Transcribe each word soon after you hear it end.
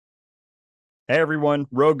Hey everyone,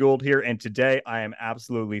 RogueGold here, and today I am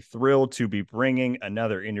absolutely thrilled to be bringing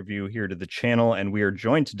another interview here to the channel, and we are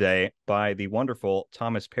joined today by the wonderful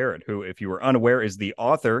Thomas Parrott, who, if you were unaware, is the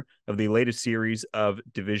author of the latest series of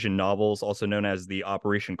Division novels, also known as the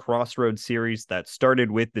Operation Crossroads series that started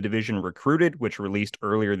with The Division Recruited, which released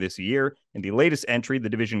earlier this year, and the latest entry, The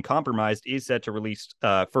Division Compromised, is set to release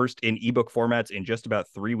first in ebook formats in just about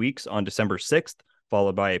 3 weeks on December 6th,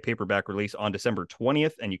 followed by a paperback release on December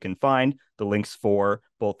 20th. And you can find the links for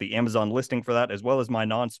both the Amazon listing for that as well as my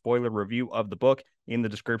non-spoiler review of the book in the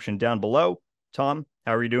description down below. Tom,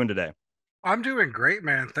 how are you doing today? I'm doing great,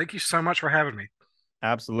 man. Thank you so much for having me.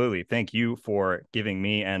 Absolutely. Thank you for giving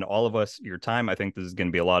me and all of us your time. I think this is going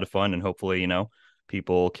to be a lot of fun, and hopefully,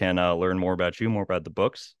 people can learn more about you, more about the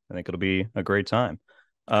books. I think it'll be a great time.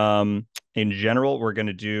 In general, we're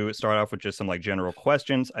going to start off with just some like general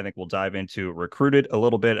questions. I think we'll dive into Recruited a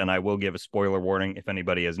little bit, and I will give a spoiler warning if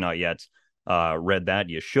anybody has not yet read that.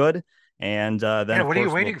 You should. And then, Yeah, of what are you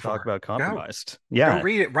course, we'll waiting talk for? about Go. Compromised. Go Yeah.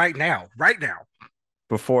 read it right now. Right now.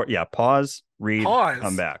 Pause, read, come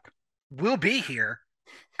Pause. back. We'll be here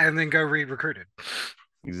and then go read Recruited.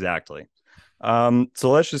 Exactly.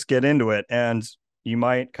 So let's just get into it. And you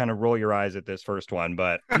might kind of roll your eyes at this first one,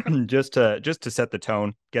 but just to set the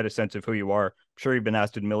tone, get a sense of who you are. I'm sure you've been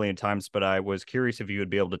asked it a million times, but I was curious if you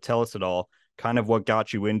would be able to tell us at all kind of what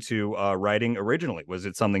got you into writing originally. Was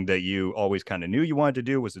it something that you always kind of knew you wanted to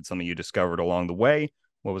do? Was it something you discovered along the way?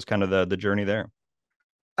 What was kind of the journey there?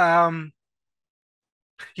 Um,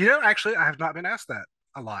 actually, I have not been asked that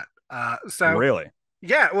a lot. So Really?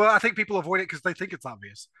 yeah, well, I think people avoid it because they think it's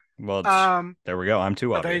obvious. Well, Um, there we go. I'm too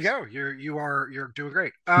but there you obvious. go. You're doing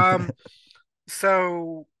great.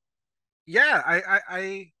 So yeah,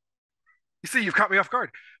 you see, you've caught me off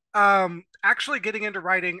guard. Actually getting into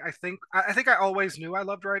writing, I think I always knew I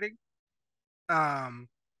loved writing. Um,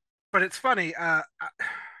 but it's funny.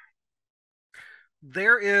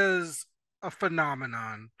 There is a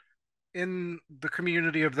phenomenon in the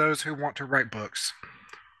community of those who want to write books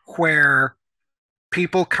where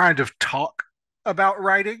people kind of talk about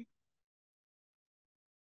writing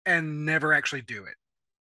and never actually do it.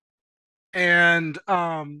 And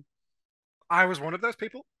I was one of those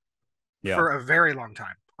people Yeah. for a very long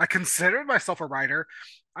time. I considered myself a writer.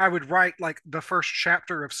 I would write like the first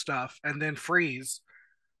chapter of stuff and then freeze,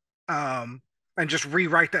 um, and just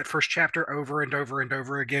rewrite that first chapter over and over and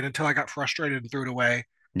over again until I got frustrated and threw it away.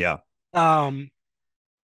 Yeah. Um,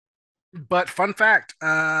 but fun fact,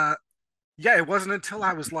 yeah, it wasn't until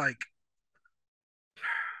I was like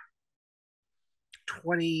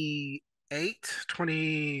 28,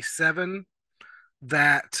 27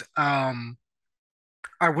 that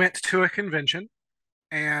I went to a convention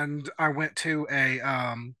and I went to a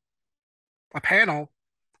panel,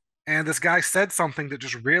 and this guy said something that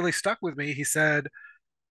just really stuck with me. He said,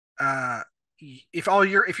 uh, if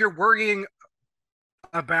you're worrying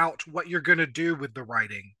about what you're going to do with the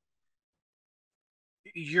writing,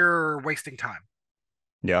 you're wasting time.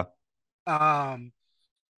 Yeah. Um,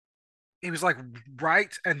 he was like,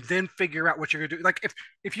 write and then figure out what you're going to do. Like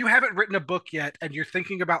if you haven't written a book yet and you're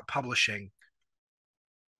thinking about publishing,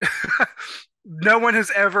 no one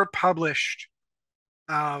has ever published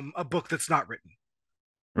a book that's not written.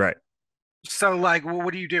 Right. So like, well,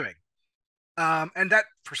 what are you doing? And that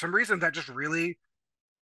for some reason that just really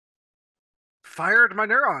fired my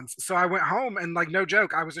neurons. So I went home and like no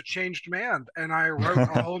joke, I was a changed man and I wrote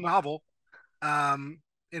a whole novel um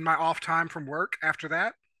in my off time from work after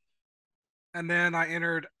that. And then I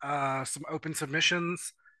entered some open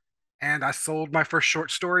submissions and I sold my first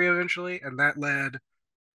short story eventually, and that led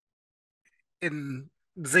in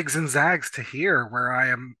zigs and zags to here where I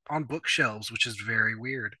am on bookshelves, which is very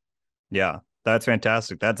weird. Yeah, that's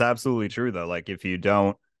fantastic. That's absolutely true, though. Like, if you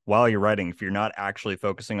don't, while you're writing, if you're not actually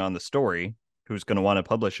focusing on the story, who's going to want to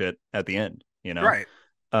publish it at the end, you know? Right.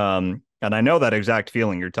 And I know that exact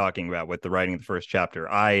feeling you're talking about with the writing of the first chapter.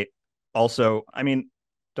 I also, I mean,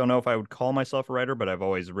 don't know if I would call myself a writer, but I've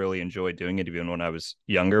always really enjoyed doing it, even when I was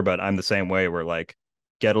younger. But I'm the same way where, like,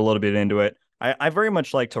 get a little bit into it. I very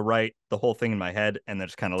much like to write the whole thing in my head and then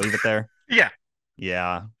just kind of leave it there. Yeah.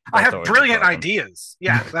 Yeah, I that's have always the brilliant problem. ideas.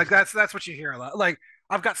 Yeah, like that's what you hear a lot. Like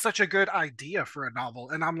I've got such a good idea for a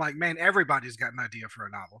novel, and I'm like, man, everybody's got an idea for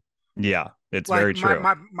a novel. Yeah, it's Like very my true.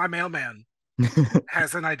 my my mailman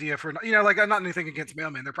has an idea for, like I'm not anything against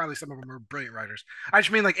mailmen. They're probably some of them are brilliant writers. I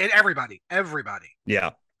just mean like everybody.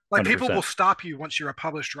 Yeah, Like people will 100%. stop you once you're a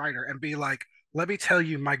published writer and be like, let me tell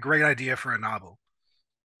you my great idea for a novel.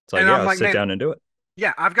 It's like, And yeah, I'm let's like, sit man, down and do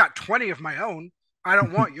yeah, I've got 20 of my own. I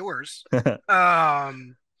don't want yours. it.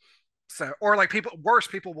 Um, So, or like people, worse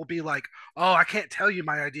people will be like, "Oh, I can't tell you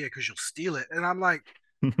my idea because you'll steal it," and I'm like,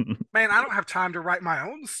 "Man, I don't have time to write my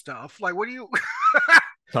own stuff. Like, what do you?"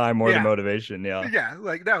 Time more than Yeah, motivation. Yeah, yeah.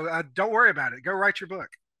 Like, no, don't worry about it. Go write your book.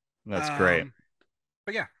 that's great. Um,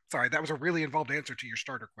 but yeah, sorry, that was a really involved answer to your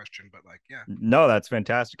starter question, but like, yeah, No, that's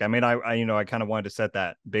fantastic. I mean, I kind of wanted to set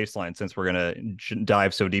that baseline since we're gonna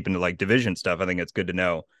dive so deep into like division stuff. I think it's good to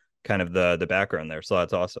know kind of the background there. So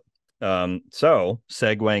that's awesome. So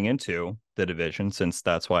segueing into the division, since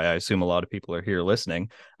that's why I assume a lot of people are here listening.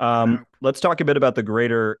 I know. Let's talk a bit about the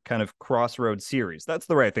greater kind of Crossroads series. That's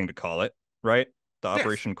the right thing to call it, right? The Yes,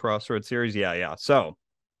 Operation Crossroads series. Yeah, yeah. So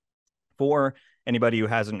for anybody who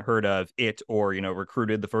hasn't heard of it or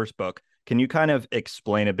recruited the first book, can you kind of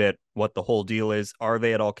explain a bit what the whole deal is? Are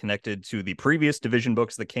they at all connected to the previous division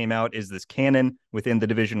books that came out? Is this canon within the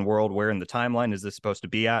division world? Where in the timeline is this supposed to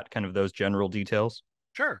be at? Kind of those general details.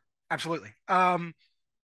 sure, absolutely.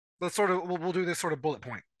 Let's sort of we'll do this sort of bullet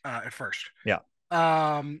point at first. Yeah,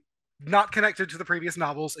 Um, Not connected to the previous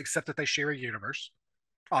novels, except that they share a universe.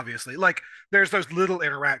 Obviously, like there's those little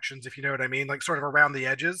interactions, if you know what I mean, like sort of around the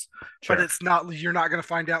edges. But sure. it's not. You're not going to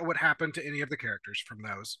find out what happened to any of the characters from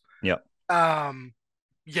those. Yeah. Um,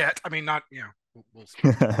 Yet, I mean, not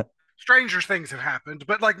stranger things have happened,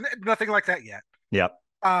 but like nothing like that yet. Yeah.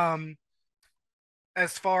 Um,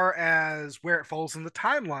 as far as where it falls in the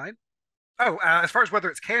timeline, as far as whether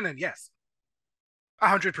it's canon, yes,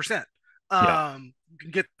 100%. Yeah. You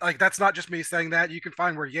can get like that's not just me saying that. You can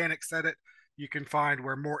find where Yannick said it. You can find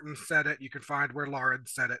where Morton said it. You can find where Lauren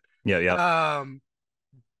said Yeah. it. Yeah.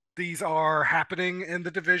 These are happening in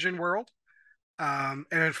the division world, and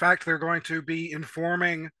in fact, they're going to be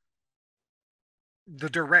informing the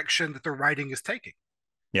direction that the writing is taking.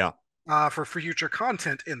 Yeah. For future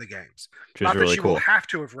content in the games. Which is Not that really you will cool. have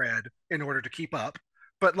to have read in order to keep up,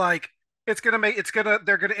 but like they're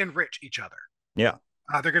gonna enrich each other. Yeah.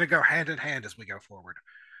 They're gonna go hand in hand as we go forward.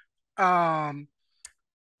 Um,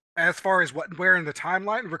 as far as what where in the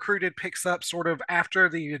timeline, Recruited picks up sort of after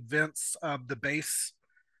the events of the base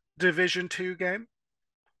Division 2 game.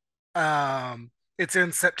 It's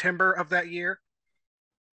in September of that year,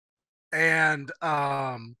 and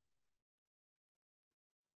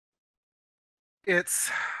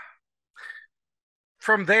it's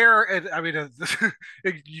from there. And I mean,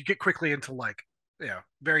 you get quickly into like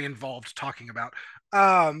very involved talking about.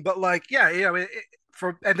 But like yeah,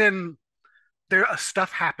 for and then there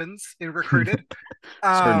stuff happens in Recruited.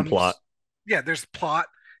 Certain Um, plot. yeah, there's plot.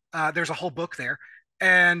 There's a whole book there.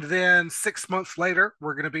 And then 6 months later,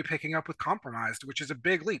 we're going to be picking up with Compromised, which is a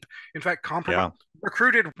big leap. In fact, Compromised Yeah.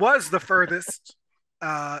 Recruited was the furthest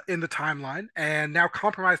in the timeline, and now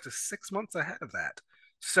Compromised is 6 months ahead of that.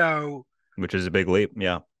 So Which is a big leap.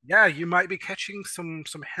 Yeah. yeah, you might be catching some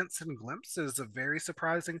hints and glimpses of very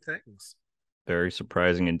surprising things. Very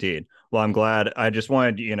surprising indeed. Well, I'm glad. I just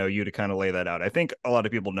wanted, you to kind of lay that out. I think a lot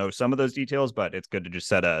of people know some of those details, but it's good to just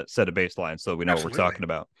set a baseline so we know what we're Absolutely. talking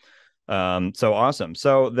about. So awesome.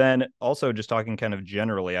 So then also just talking kind of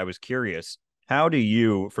generally, I was curious, how do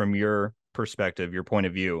you, from your perspective, your point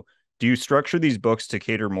of view, do you structure these books to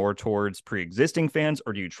cater more towards pre-existing fans,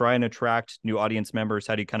 or do you try and attract new audience members?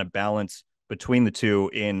 How do you kind of balance between the two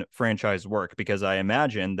in franchise work? Because I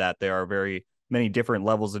imagine that there are very many different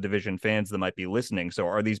levels of division fans that might be listening. So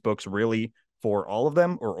are these books really for all of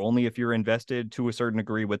them, or only if you're invested to a certain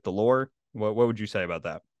degree with the lore? What would you say about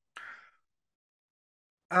that?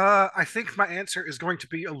 I think my answer is going to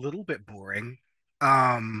be a little bit boring,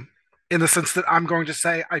 um, in the sense that I'm going to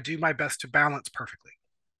say I do my best to balance perfectly.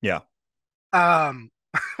 Yeah, Um,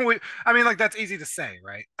 I mean, like that's easy to say,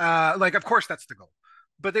 right? Like, of course, that's the goal,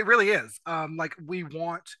 but it really is. Like we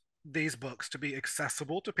want these books to be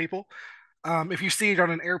accessible to people. If you see it on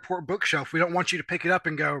an airport bookshelf, we don't want you to pick it up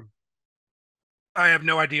and go, "I have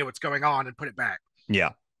no idea what's going on," and put it back.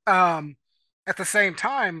 yeah, Um, at the same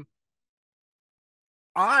time,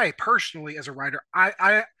 I personally, as a writer,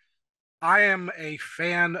 I am a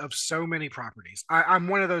fan of so many properties. I'm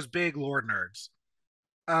one of those big lore nerds.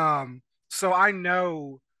 So I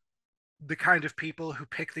know the kind of people who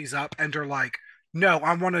pick these up and are like, no,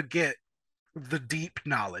 I want to get the deep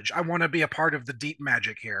knowledge. I want to be a part of the deep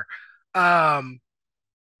magic here. Um,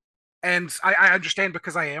 and I understand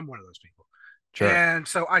because I am one of those people. sure. And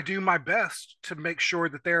so I do my best to make sure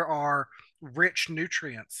that there are rich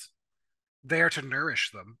nutrients there to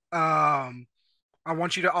nourish them. I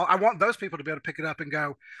want those people to be able to pick it up and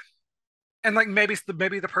go, and like maybe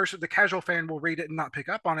the person, the casual fan will read it and not pick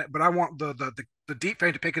up on it, but I want the deep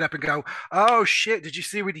fan to pick it up and go, oh shit, did you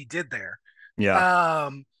see what he did there? Yeah.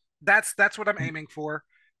 Um, that's what I'm aiming for.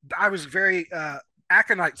 I was very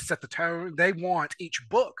Aconites set the tone. They want each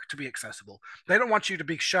book to be accessible. They don't want you to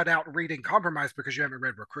be shut out reading Compromise because you haven't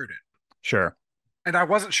read Recruited. Sure. And I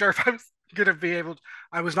wasn't sure if I was going to be able to,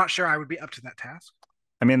 I was not sure I would be up to that task.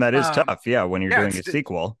 I mean, that is Um, tough. Yeah. When you're yeah, doing a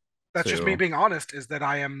sequel that's just me to, being honest, is that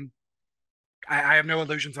I have no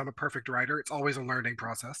illusions I'm a perfect writer. It's always a learning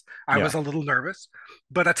process. I yeah, was a little nervous,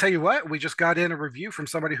 but I tell you what, we just got in a review from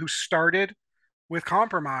somebody who started with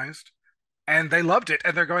Compromised and they loved it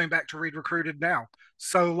and they're going back to read Recruited now.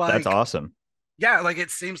 So that's like, awesome. yeah, like it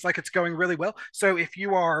seems like it's going really well. So if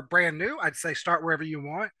you are brand new, I'd say start wherever you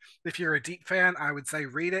want. If you're a deep fan, I would say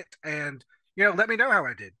read it and let me know how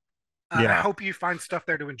I did. I Yeah. hope you find stuff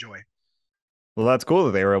there to enjoy. Well, that's cool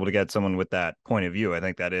that they were able to get someone with that point of view. I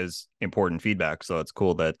think that is important feedback. So it's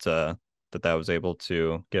cool that that was able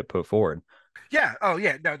to get put forward. Yeah. Oh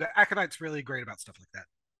yeah. No, the Aconite's really great about stuff like that.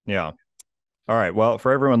 Yeah. All right. Well,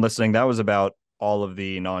 for everyone listening, that was about all of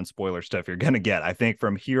the non-spoiler stuff you're gonna get. I think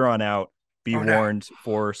from here on out, be Oh no. warned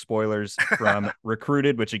for spoilers from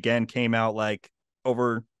Recruited, which again came out like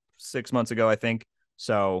over 6 months ago, I think.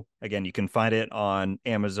 So again, you can find it on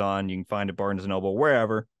Amazon, you can find it Barnes and Noble,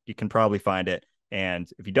 wherever you can probably find it. And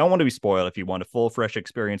if you don't want to be spoiled, if you want a full, fresh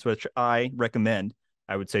experience, which I recommend,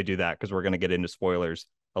 I would say do that because we're going to get into spoilers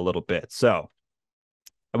a little bit. So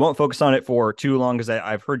I won't focus on it for too long because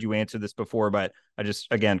I've heard you answer this before, but I just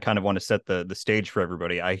again kind of want to set the stage for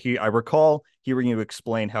everybody. I recall hearing you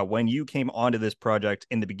explain how when you came onto this project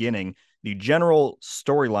in the beginning, the general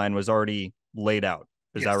storyline was already laid out.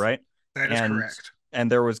 Is that Yes, right? that is And correct.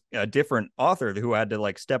 there was a different author who had to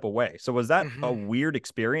like step away. So was that a Hmm. weird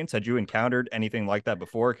experience? Had you encountered anything like that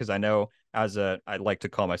before? Because I know I like to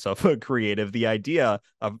call myself a creative, the idea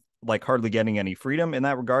of like hardly getting any freedom in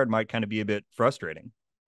that regard might kind of be a bit frustrating.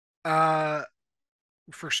 Uh,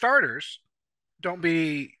 for starters, don't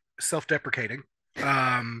be self-deprecating.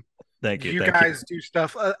 Um, Thank you. you Thank you. guys do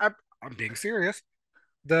stuff. I'm being serious.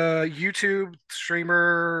 The YouTube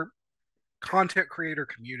streamer content creator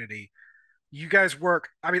community, you guys work.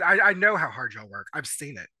 I mean, I know how hard y'all work. I've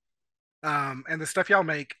seen it. And the stuff y'all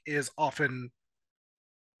make is often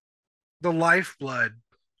the lifeblood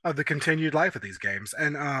of the continued life of these games.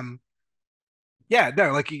 And yeah,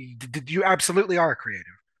 no, like you absolutely are creative.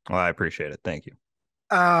 Well, I appreciate it. Thank you.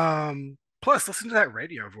 Plus, listen to that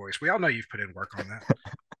radio voice. We all know you've put in work on that.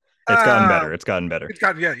 It's gotten better. Um, It's gotten better. it's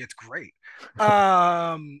got yeah, it's great.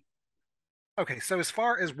 Um, okay, so as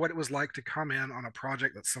far as what it was like to come in on a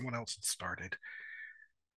project that someone else had started,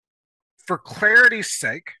 for clarity's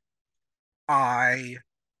sake, I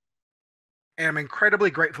am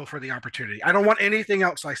incredibly grateful for the opportunity. I don't want anything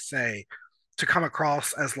else I say to come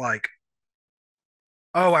across as like,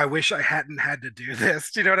 oh, I wish I hadn't had to do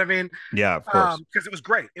this. Do you know what I mean? Yeah, of course. Because it was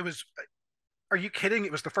great. It was. Are you kidding?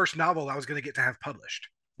 It was the first novel I was going to get to have published.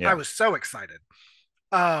 I Yeah. was so excited.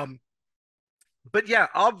 Um, but yeah,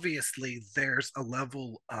 obviously there's a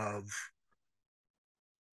level of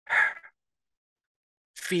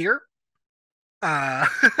fear. Uh,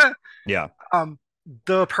 Yeah. um,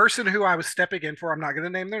 the person who I was stepping in for, I'm not going to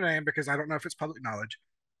name their name because I don't know if it's public knowledge.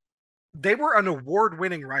 They were an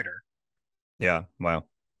award-winning writer, Yeah. Wow.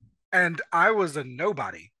 and I was a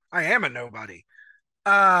nobody. I am a nobody.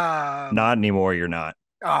 Not anymore. You're not.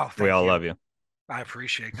 Oh, We thank all you. love you. I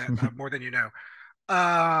appreciate that more than you know.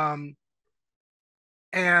 Um,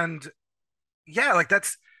 and yeah, like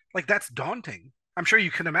that's daunting. I'm sure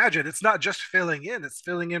you can imagine. It's not just filling in; it's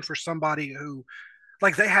filling in for somebody who,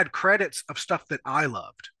 like, they had credits of stuff that I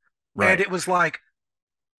loved, and Right. it was like,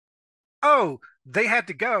 oh, they had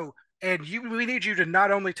to go, and we need you to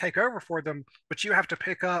not only take over for them, but you have to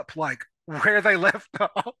pick up like where they left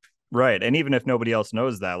off. Right. And even if nobody else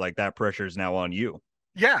knows that, like that pressure is now on you.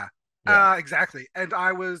 Yeah, Yeah. exactly. And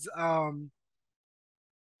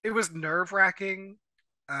it was nerve wracking.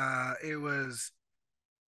 It was.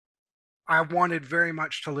 I wanted very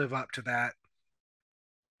much to live up to that.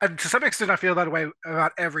 And to some extent, I feel that way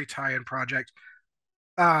about every tie-in project.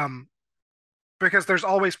 Um, because there's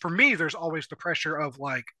always, for me, there's always the pressure of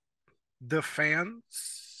like the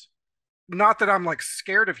fans. Not that I'm like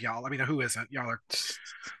scared of y'all. I mean, who isn't? Y'all are.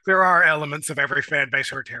 There are elements of every fan base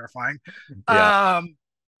who are terrifying. Yeah. Um,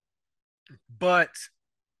 but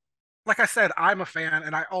like I said, I'm a fan,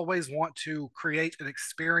 and I always want to create an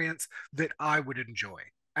experience that I would enjoy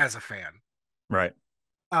as a fan. Right.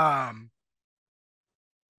 Um,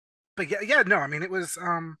 but yeah, yeah, no, I mean, it was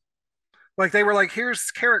like they were like,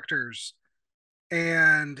 here's characters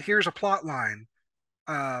and here's a plot line,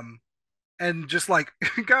 um, and just like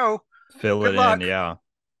go, Fill good it in. luck. Yeah.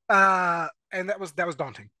 And that was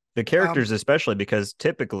daunting. The Um, characters, especially because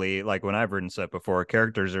typically, like when I've written stuff before,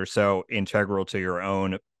 characters are so integral to your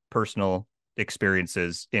own personal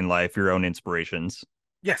experiences in life, your own inspirations.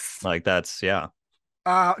 Yes. Like that's yeah.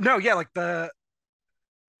 No, yeah, like the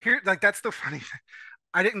here, like that's the funny thing.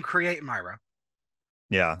 I didn't create Myra.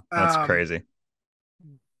 Yeah, that's Um, crazy.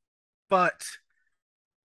 but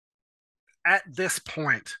at this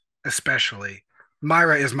point, especially,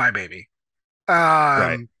 Myra is my baby.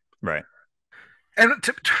 Right. Um, Right. and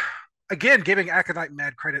again, giving Aconite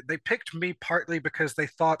mad credit, they picked me partly because they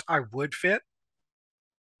thought I would fit.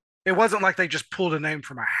 It wasn't like they just pulled a name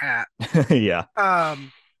from a hat. Yeah.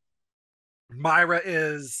 Um, Myra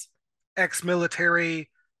is ex-military.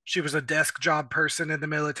 She was a desk job person in the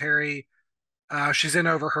military. She's in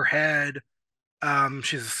over her head.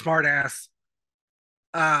 She's a smartass.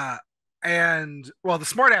 Uh, and well, the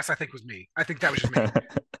smartass I think was me. I think that was just me.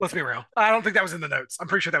 Let's be real. I don't think that was in the notes. I'm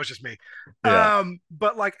pretty sure that was just me. Yeah.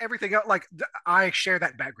 But like everything else, like I share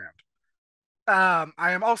that background.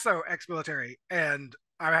 I am also ex-military, and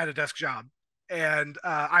I had a desk job, and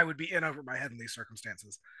I would be in over my head in these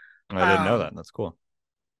circumstances. I didn't know Um, that. That's cool.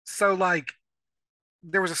 so like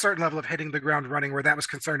there was a certain level of hitting the ground running where that was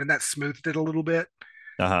concerned, and that smoothed it a little bit.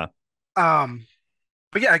 Uh-huh. Um,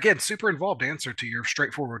 but yeah, again, super involved answer to your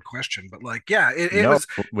straightforward question. But like, yeah, No,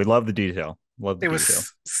 we love the detail. Love the it detail.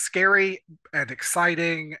 was scary and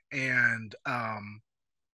exciting, and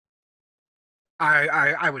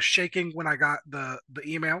I was shaking when I got the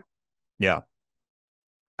email. Yeah.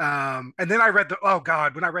 And then I read the oh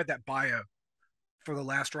god, when I read that bio for the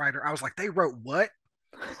last writer, I was like, they wrote what?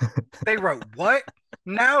 They wrote what?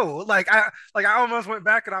 No, like I almost went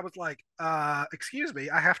back and I was like, excuse me,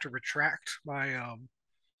 I have to retract my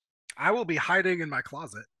I will be hiding in my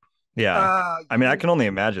closet. Yeah. Uh I mean, I can only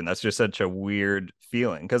imagine that's just such a weird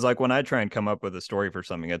feeling. Cause like when I try and come up with a story for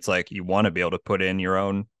something, it's like you want to be able to put in your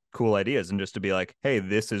own cool ideas and just to be like, hey,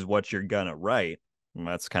 this is what you're gonna write. And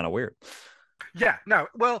that's kind of weird. yeah, no.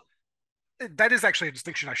 Well, that is actually a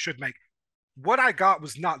distinction I should make. What I got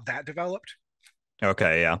was not that developed.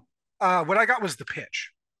 Okay, yeah. What I got was the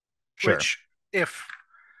pitch, Sure. which if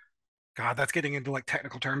God, that's getting into like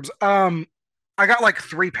technical terms. I got like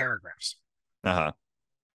 3 paragraphs. Uh-huh.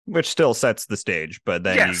 Which still sets the stage, but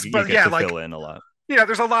then Yes, you but get yeah, to like fill in a lot.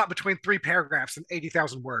 there's a lot between 3 paragraphs and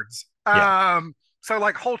 80,000 words. Yeah. So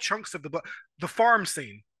like whole chunks of the book, the farm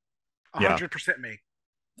scene, Yeah. 100% me.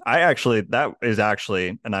 That is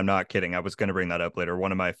actually, and I'm not kidding, I was going to bring that up later.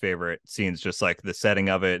 One of my favorite scenes, just like the setting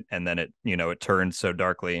of it, and then it turns so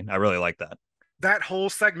darkly. I really like that. That whole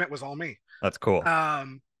segment was all me. That's cool.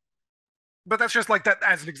 Um, but that's just like that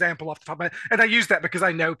as an example off the top of my head. And I use that because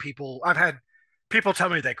I know people. I've had people tell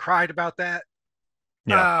me they cried about that.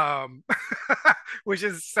 Yeah. Um, which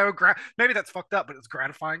is so maybe that's fucked up, but it's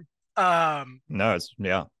gratifying. No, it's,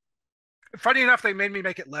 yeah. Funny enough, they made me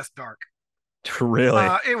make it less dark. Really.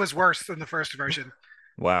 It was worse than the first version.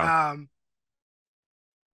 Wow. Um,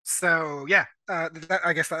 so yeah,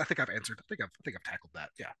 I guess I think I've answered. I think I've tackled that.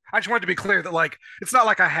 Yeah, I just wanted to be clear that like it's not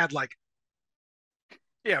like I had like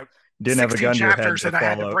you know Didn't have a 16 gun to your head chapters to and I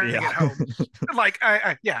had to follow. bring it Yeah. home. Like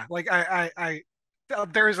I yeah, like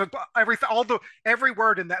there is a every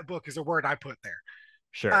word in that book is a word I put there.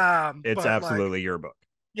 Sure. It's But like absolutely your book.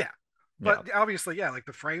 yeah, Yeah. but obviously yeah, like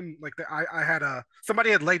the frame, like I had somebody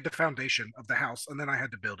had laid the foundation of the house and then I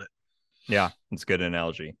had to build it. Yeah. It's a good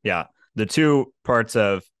analogy. Yeah. The two parts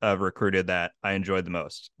of Recruited that I enjoyed the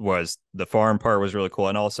most was the farm part was really cool.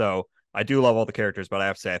 And also I do love all the characters, but I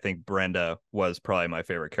have to say I think Brenda was probably my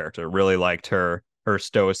favorite character. Really liked her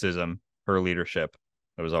stoicism, her leadership.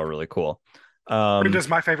 It was all really cool. Um, Brenda's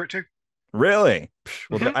my favorite too. Really?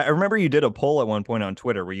 Well, Mm-hmm. I remember you did a poll at one point on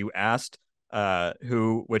Twitter where you asked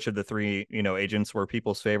which of the three, agents were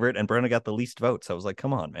people's favorite, and Brenda got the least votes. I was like,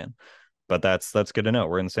 come on, man. But that's good to know.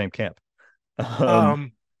 We're in the same camp. Um,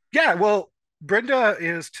 Um, yeah, well, Brenda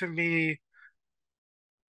is to me,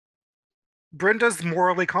 Brenda's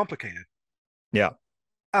morally complicated. yeah.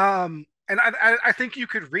 And I think you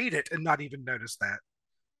could read it and not even notice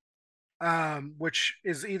that. Which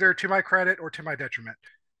is either to my credit or to my detriment.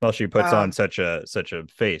 Well, she puts on Um, such a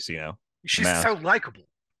face, she's so mask. likable.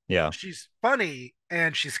 Yeah. She's funny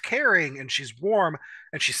and she's caring and she's warm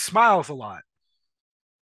and she smiles a lot.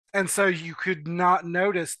 And so you could not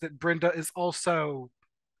notice that Brenda is also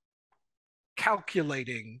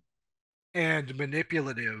calculating and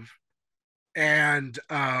manipulative and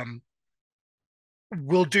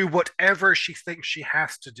will do whatever she thinks she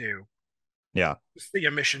has to do Yeah. to see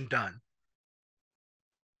a mission done.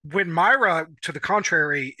 When Myra, to the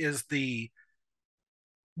contrary, is the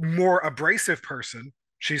more abrasive person,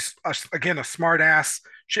 she's again a smart ass.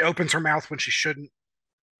 She opens her mouth when she shouldn't.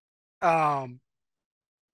 Um,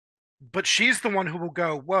 but she's the one who will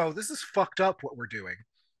go, "Whoa, this is fucked up what we're doing."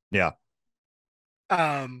 Yeah.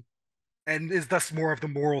 um, and is thus more of the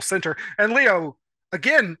moral center. And Leo,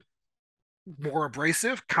 again, more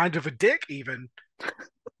abrasive, kind of a dick, even,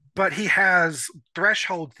 but he has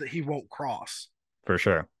thresholds that he won't cross. For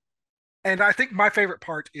sure. And I think my favorite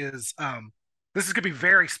part is this is going to be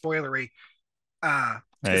very spoilery. Is that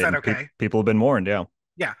And okay? people have been warned. Yeah.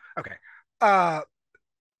 Yeah, okay. Uh,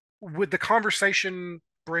 with the conversation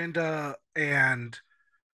Brenda and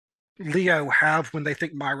Leo have when they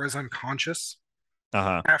think Myra's unconscious Uh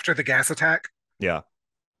huh. after the gas attack Yeah.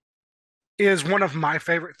 is one of my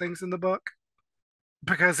favorite things in the book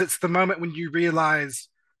because it's the moment when you realize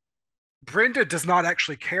Brenda does not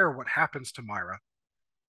actually care what happens to Myra,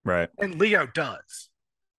 Right. and Leo does.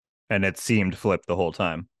 And it seemed flipped the whole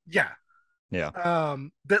time. Yeah. Yeah.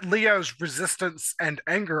 That Leo's resistance and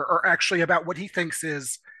anger are actually about what he thinks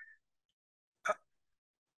is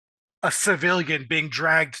a civilian being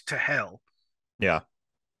dragged to hell. Yeah.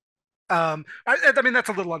 I mean, that's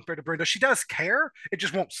a little unfair to Brenda. She does care, it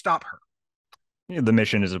just won't stop her. The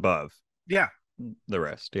mission is above Yeah. the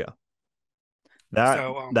rest. Yeah. That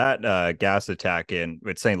So, gas attack in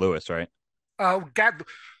it's St. Louis, right? God,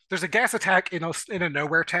 there's a gas attack in a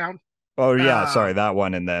nowhere town. Oh yeah, Uh, sorry, that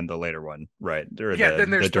one and then the later one, right? Or yeah, the then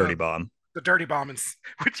there's dirty bomb. the dirty bomb,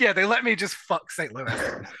 which yeah, they let me just fuck St. Louis,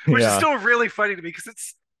 which is Yeah. still really funny to me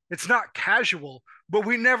because it's not casual, but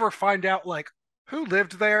we never find out like who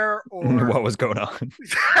lived there or What was going on?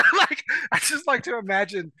 like I just like to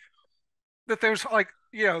imagine that there's like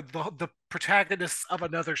the protagonists of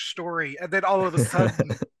another story, and then all of a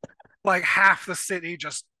sudden like half the city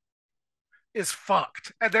just is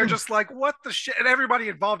fucked, and they're just like, what the shit, and everybody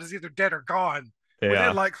involved is either dead or gone within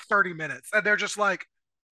Yeah. like 30 minutes, and they're just like,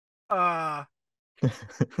 uh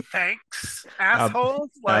thanks assholes,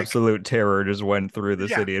 like Absolute terror just went through the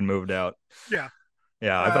yeah, city and moved out. yeah.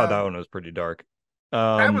 Yeah, I thought that um one was pretty dark.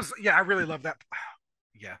 that Um, was, yeah, I really love that.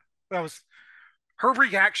 Yeah, that was her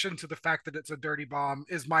reaction to the fact that it's a dirty bomb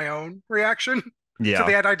is my own reaction to yeah,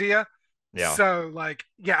 that idea. yeah, So like,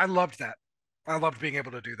 yeah, I loved that. I loved being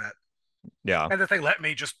able to do that, yeah. and that they let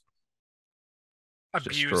me just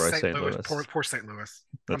abuse Destroy St. St. Louis. Poor Louis. poor St. Louis.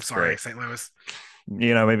 I'm That's sorry, great. St. Louis.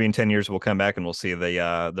 Maybe in 10 years we'll come back and we'll see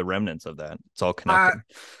the remnants of that. It's all Uh, connected.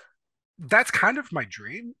 that's kind of my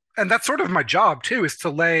dream, and that's sort of my job too, is to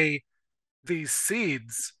lay these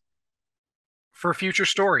seeds for future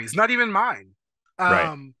stories. Not even mine.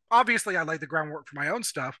 Right. Obviously, I laid the groundwork for my own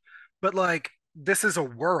stuff, but like this is a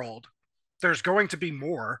world. There's going to be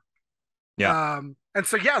more. Yeah. And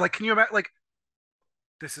so yeah, like, can you imagine? Like,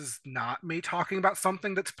 this is not me talking about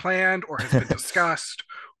something that's planned or has been discussed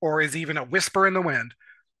or is even a whisper in the wind.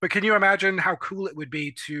 But can you imagine how cool it would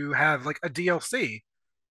be to have like a DLC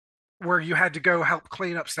where you had to go help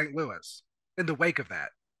clean up St. Louis in the wake of that?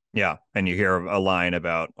 Yeah. And you hear a line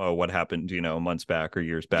about, oh, what happened, months back or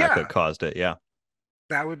years back that Yeah, caused it. Yeah.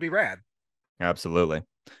 that would be rad. Absolutely.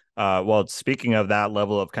 Well, speaking of that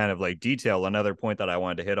level of kind of like detail, another point that I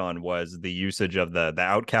wanted to hit on was the usage of the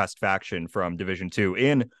Outcast faction from Division 2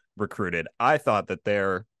 in Recruited. I thought that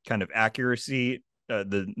their kind of accuracy,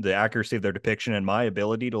 the accuracy of their depiction and my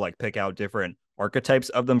ability to like pick out different archetypes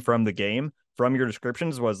of them from the game from your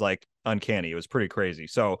descriptions was like uncanny. It was pretty crazy.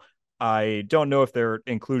 So I don't know if their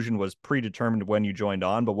inclusion was predetermined when you joined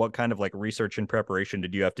on, but what kind of like research and preparation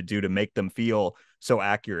did you have to do to make them feel so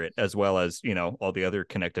accurate as well as, all the other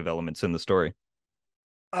connective elements in the story?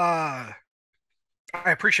 Uh, I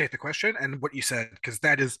appreciate the question and what you said because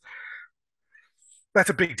that's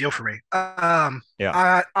a big deal for me.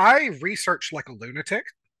 Yeah. I research like a lunatic.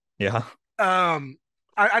 Yeah. Um,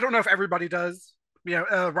 I don't know if everybody does.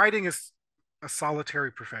 Writing is a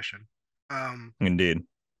solitary profession. Um, Indeed.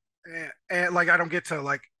 and like I don't get to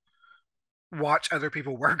like watch other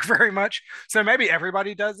people work very much. So maybe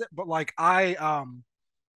everybody does it, but like I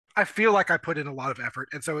feel like I put in a lot of effort,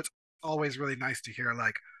 and so it's always really nice to hear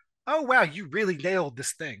like, oh wow, you really nailed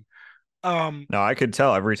this thing. Um, No, I could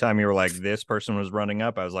tell every time you were like, this person was running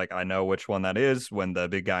up. I was like, I know which one that is. When the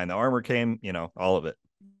big guy in the armor came, all of it.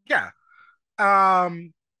 yeah.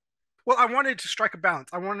 Um, well, I wanted to strike a balance.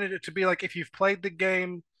 I wanted it to be like if you've played the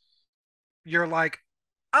game, you're like,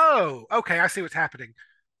 oh, okay, I see what's happening.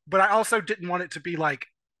 But I also didn't want it to be like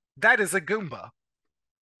that is a Goomba.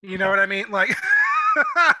 You know Yeah. what I mean? Like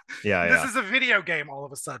Yeah. this Yeah. is a video game all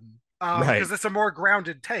of a sudden. Right. Because it's a more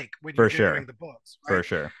grounded take when you're For doing sure. the books, For right?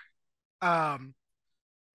 sure. Um,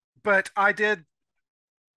 but I did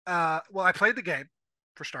well, I played the game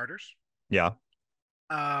for starters, Yeah.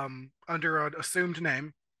 under an assumed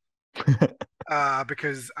name,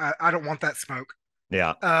 because I don't want that smoke.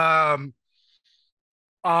 Yeah. Um,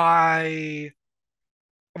 I've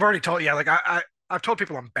already told, yeah, like I've told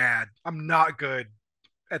people I'm bad. I'm not good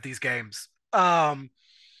at these games.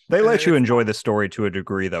 They And let you it's enjoy the story to a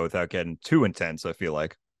degree though without getting too intense, I feel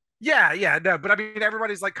like. yeah, no, but I mean,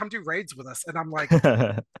 everybody's like, come do raids with us, and I'm like,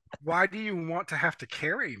 You why do you want to have to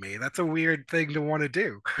carry me? That's a weird thing to want to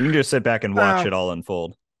do. can just sit back and watch it Um, all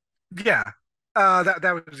unfold. yeah,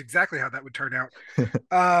 that was exactly how that would turn out.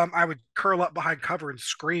 I would curl up behind cover and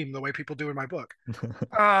scream the way people do in my book.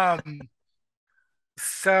 Um,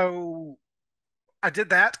 so I did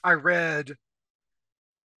that. I read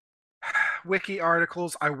wiki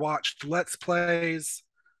articles. I watched let's plays.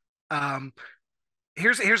 Um,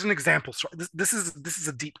 here's an example. This is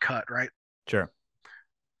a deep cut, right? Sure.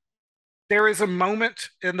 There is a moment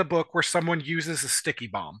in the book where someone uses a sticky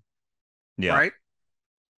bomb, Yeah. right?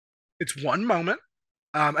 It's one moment.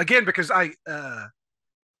 Again, because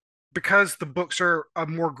the books are a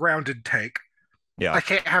more grounded take. Yeah. I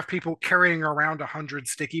can't have people carrying around 100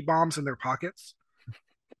 sticky bombs in their pockets.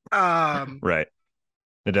 Um, Right.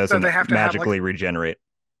 It so doesn't they have to have like, magically regenerate.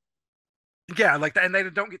 yeah, like, and they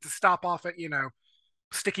don't get to stop off at,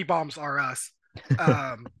 sticky bombs are us.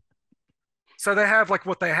 Um, so they have like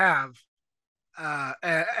what they have,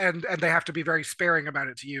 and they have to be very sparing about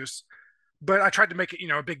its use. But I tried to make it,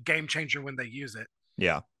 a big game changer when they use it.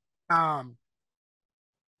 Yeah. Um,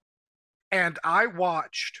 and I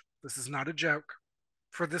watched. This is not a joke.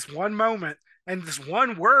 For this one moment and this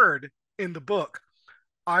one word in the book,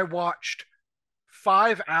 I watched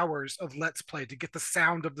 5 hours of Let's Play to get the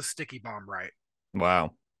sound of the sticky bomb right.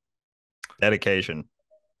 Wow. Dedication.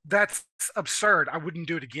 That's absurd. I wouldn't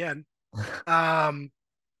do it again. Um,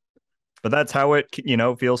 But that's how it,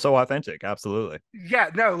 feels so authentic. Absolutely. yeah,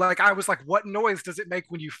 no, like I was like, what noise does it make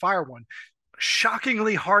when you fire one?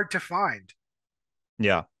 Shockingly hard to find.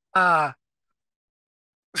 Yeah. Uh,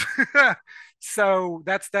 so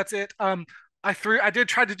that's it. I did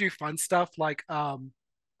try to do fun stuff like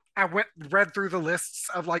I read through the lists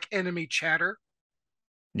of like enemy chatter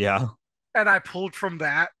Yeah. and I pulled from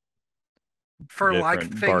that for like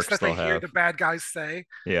Different things barks that they they'll hear have. the bad guys say.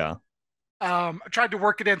 Yeah. I tried to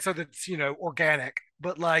work it in so that it's organic,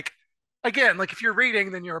 but like again, like if you're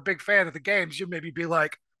reading, then you're a big fan of the games. You maybe be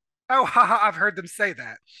like, oh, haha, I've heard them say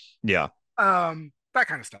that. Yeah. That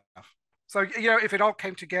kind of stuff. So if it all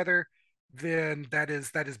came together, then that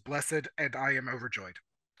is blessed, and I am overjoyed.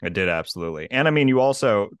 It did absolutely. And I mean, you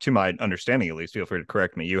also, to my understanding at least, feel free to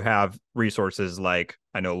correct me, you have resources like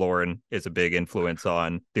I know Lauren is a big influence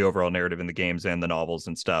on the overall narrative in the games and the novels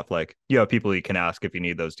and stuff. Like you have people you can ask if you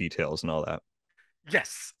need those details and all that.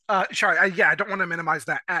 Yes. Sorry. Yeah, I don't want to minimize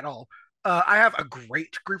that at all. I have a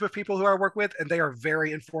great group of people who I work with, and they are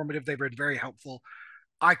very informative. They've been very helpful.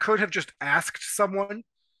 I could have just asked someone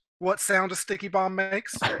what sound a sticky bomb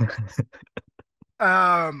makes.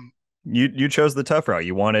 Um, You chose the tough route.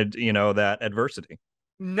 You wanted, that adversity.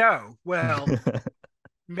 no. Well,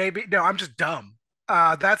 maybe no. I'm just dumb.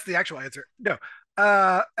 That's the actual answer. No.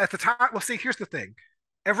 At the time, well, see, here's the thing.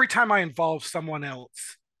 Every time I involve someone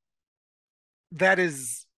else, that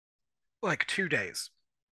is like 2 days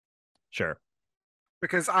Sure.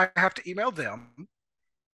 because I have to email them.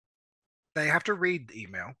 They have to read the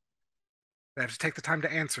email. They have to take the time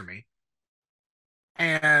to answer me.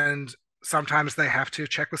 And sometimes they have to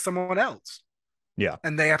check with someone else Yeah.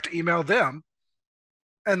 and they have to email them.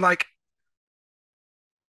 And like,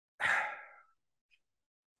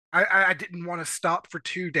 I didn't want to stop for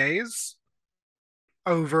 2 days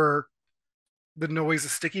over the noise a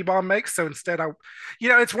sticky bomb makes. So instead,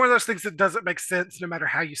 it's one of those things that doesn't make sense no matter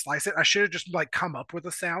how you slice it. I should have just like come up with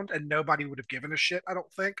a sound and nobody would have given a shit, I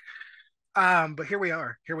don't think. But here we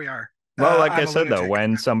are. Here we are. Well, like I I'm a said, though, lunatic.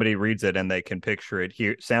 when somebody reads it and they can picture it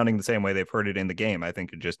here sounding the same way they've heard it in the game, I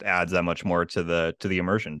think it just adds that much more to the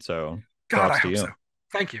immersion. So God, I props to hope so. you.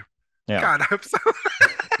 Thank you. Yeah. God, I hope so.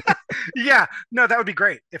 Yeah, no, that would be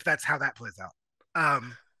great if that's how that plays out.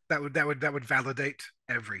 That would validate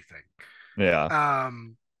everything. Yeah.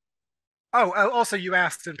 Um, also, you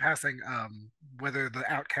asked in passing whether the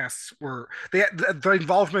outcasts were the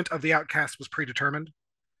involvement of the outcasts was predetermined.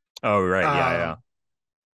 Oh, right. Yeah, yeah. Um,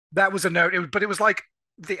 that was a note, but it was like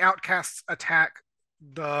the outcasts attack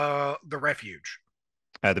the refuge.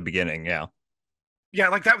 At the beginning, yeah. Yeah,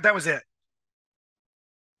 like that was it.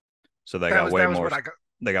 So they That got was way that was more what I got.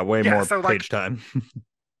 they got way Yeah, more so like page time.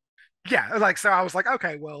 yeah, like so I was like,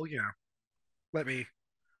 okay, well, let me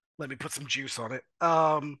put some juice on it.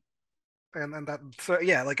 And then that so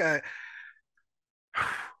yeah, like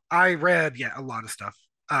I read a lot of stuff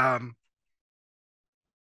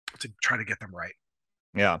to try to get them right.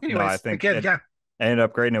 Yeah. No, I Anyways, think again, it yeah, ended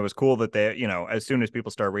up great. And it was cool that they, as soon as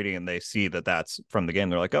people start reading and they see that that's from the game,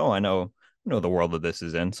 they're like, oh, I know the world that this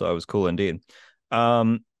is in. So it was cool indeed.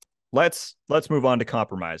 Um, let's move on to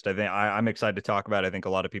Compromised. I'm excited to talk about it. I think a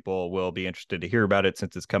lot of people will be interested to hear about it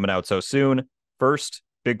since it's coming out so soon. First,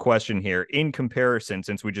 big question here. In comparison,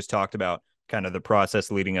 since we just talked about kind of the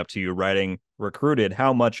process leading up to you writing Recruited,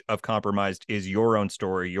 how much of Compromised is your own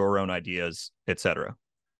story, your own ideas, etc.?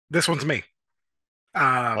 This one's me.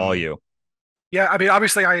 All Um, you. yeah, I mean,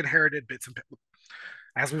 obviously, I inherited bits and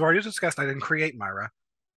as we've already discussed. I didn't create Myra,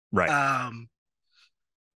 Right. um,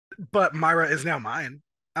 but Myra is now mine.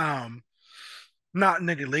 Um, Not in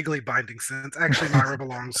any legally binding sense. Actually, Myra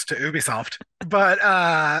belongs to Ubisoft, but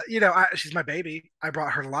she's my baby. I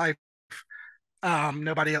brought her to life.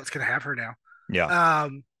 Nobody else can have her now. Yeah.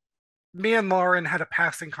 Um, Me and Lauren had a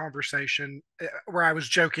passing conversation where I was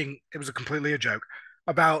joking. It was completely a joke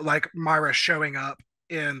about like Myra showing up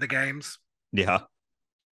in the games, Yeah.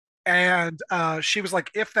 and she was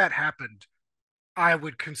like, "If that happened, I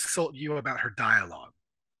would consult you about her dialogue."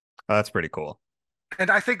 Oh, that's pretty cool. And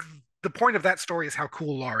I think the point of that story is how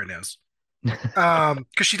cool Lauren is, because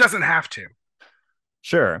she doesn't have to.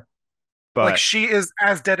 Sure. Like But she is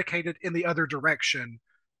as dedicated in the other direction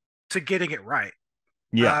to getting it right,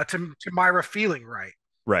 yeah, to Myra feeling right,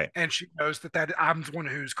 right. and she knows that I'm the one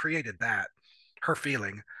who's created that her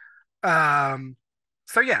feeling. Um,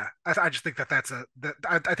 so yeah, I just think I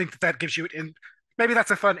think that gives you in maybe that's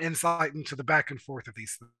a fun insight into the back and forth of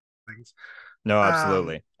these things. No, Um,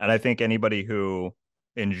 absolutely. And I think anybody who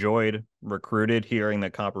enjoyed Recruited, hearing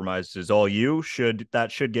that Compromised is all you, should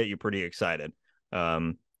get you pretty excited.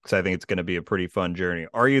 Because I think it's going to be a pretty fun journey.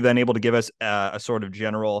 Are you then able to give us a sort of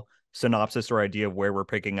general synopsis or idea of where we're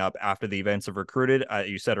picking up after the events of Recruited?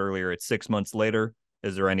 You said earlier it's 6 months later.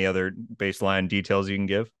 Is there any other baseline details you can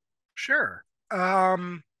give? sure.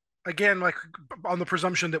 Again, like on the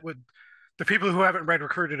presumption that would the people who haven't read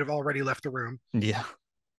Recruited have already left the room, Yeah.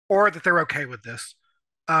 or that they're okay with this.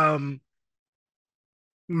 Um,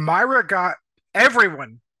 Myra got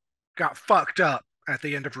everyone got fucked up at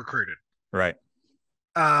the end of Recruited. Right.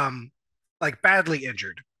 Um, like badly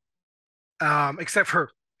injured. Except for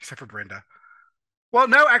Brenda. Well,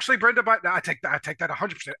 no, actually, Brenda. But no, I take that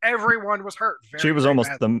 100%. Everyone was hurt She very, was very almost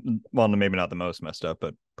badly. well, maybe not the most messed up,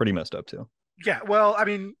 but pretty messed up too. Yeah. Well, I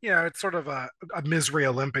mean, it's sort of a misery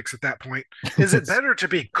Olympics at that point. Is it better to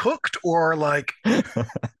be cooked or like,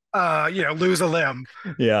 lose a limb?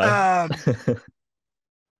 Yeah. Um,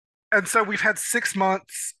 and so we've had 6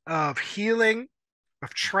 months of healing,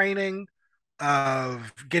 of training,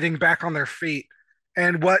 of getting back on their feet.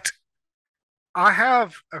 And what I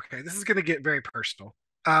have, okay, this is going to get very personal.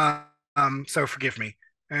 So forgive me.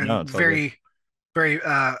 No, And it's all good. very, very,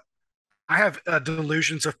 I have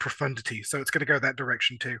delusions of profundity, so it's going to go that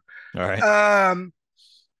direction too. All right. Um,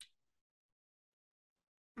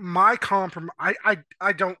 my compromise,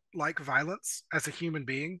 I don't like violence as a human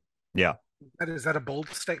being. Yeah. That a bold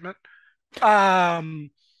statement? Um,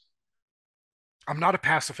 I'm not a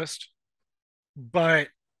pacifist, but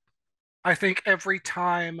I think every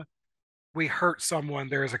time we hurt someone,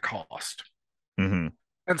 there is a cost. Hmm.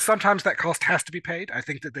 And sometimes that cost has to be paid. I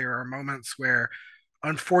think that there are moments where,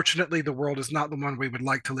 unfortunately, the world is not the one we would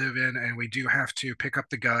like to live in, and we do have to pick up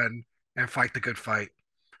the gun and fight the good fight.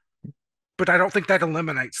 But I don't think that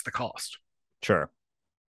eliminates the cost. Sure.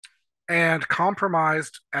 And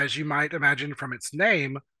compromised, as you might imagine from its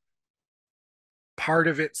name, part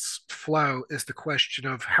of its flow is the question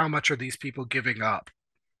of how much are these people giving up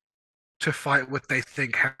to fight what they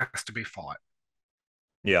think has to be fought.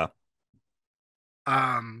 Yeah.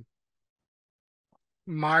 Um,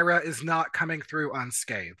 Myra is not coming through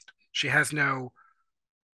unscathed. She is not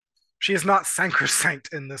sacrosanct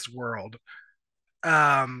in this world.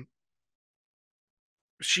 Um,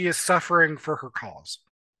 she is suffering for her cause.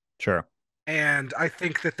 Sure. And I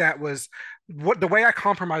think that was what the way I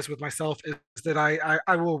compromise with myself is that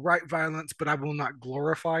I will write violence, but I will not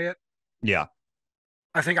glorify it. Yeah.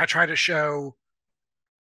 I think I try to show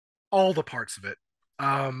all the parts of it,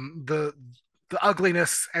 the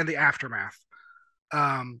ugliness and the aftermath.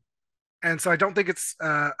 Um, and so I don't think it's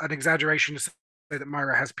an exaggeration to say that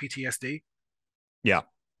Myra has PTSD Yeah.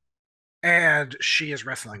 and she is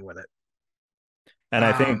wrestling with it. And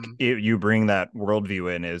I think Um, you bring that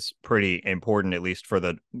worldview in is pretty important, at least for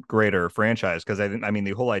the greater franchise. Because I mean,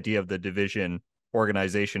 the whole idea of the division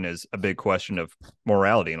organization is a big question of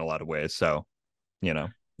morality in a lot of ways. So, you know,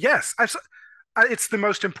 yes, it's the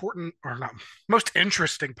most important or not most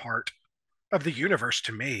interesting part of the universe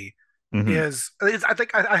to me. hmm. I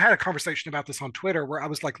think I had a conversation about this on Twitter where I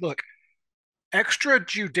was like, look,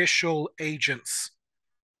 extrajudicial agents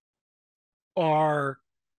are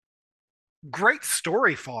great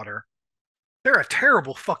story fodder. They're a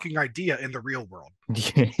terrible fucking idea in the real world.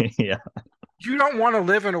 Yeah. you don't want to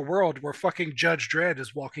live in a world where fucking Judge Dredd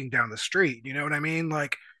is walking down the street. You know what I mean?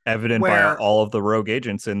 Like Evident by where all of the rogue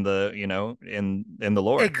agents in the, in the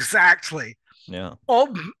lore. exactly Yeah. all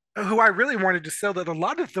who I really wanted to sell that a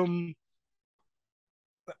lot of them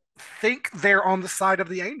think they're on the side of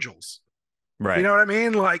the angels. You Right. know what I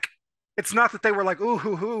mean? Like it's not that they were like, ooh,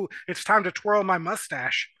 hoo, hoo, it's time to twirl my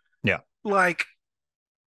mustache. Yeah. Like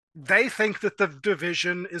they think that the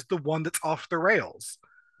division is the one that's off the rails.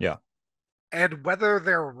 Yeah. And whether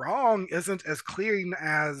they're wrong isn't as clean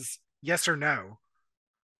as yes or no.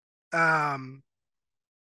 Um,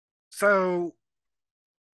 so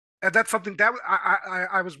and that's something that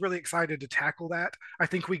I was really excited to tackle that. I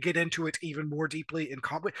think we get into it even more deeply in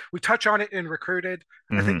we touch on it in Recruited.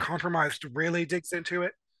 I think Hmm. Compromised really digs into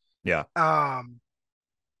it. Yeah. Um,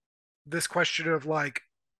 this question of like,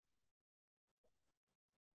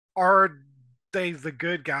 are they the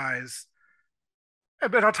good guys?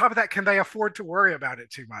 But on top of that, can they afford to worry about it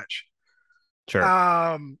too much? Sure.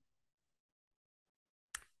 Um,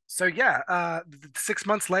 so yeah, 6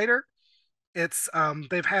 months later, it's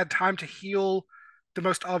they've had time to heal the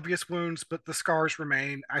most obvious wounds, but the scars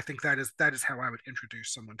remain. I think that is how I would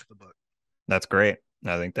introduce someone to the book. That's great.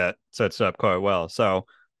 I think that sets it up quite well. So,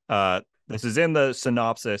 this is in the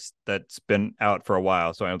synopsis that's been out for a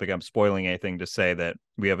while, so I don't think I'm spoiling anything to say that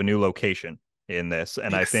we have a new location in this.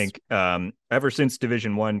 And I Yes. think ever since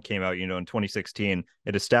Division 1 came out, in 2016,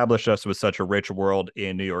 it established us with such a rich world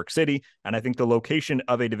in New York City. And I think the location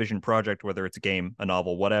of a Division project, whether it's a game, a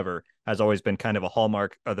novel, whatever, has always been kind of a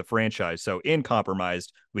hallmark of the franchise. So in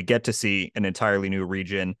Compromised, we get to see an entirely new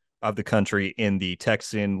region of the country in the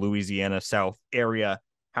Texan, Louisiana South area.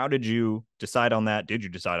 How did you decide on that? Did you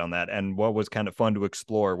decide on that? And what was kind of fun to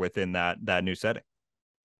explore within that new setting?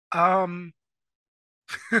 Um.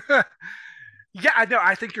 Yeah, I know.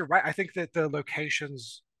 I think you're right. I think that the location,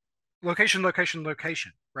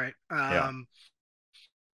 right? Yeah.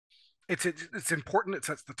 It's important. It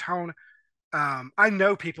sets the tone. I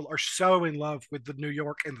know people are so in love with the New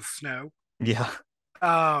York and the snow. Yeah.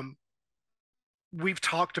 Um, we've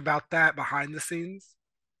talked about that behind the scenes,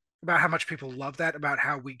 about how much people love that, about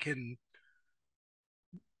how we can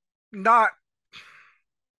not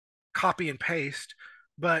copy and paste,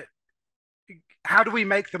 but how do we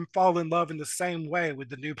make them fall in love in the same way with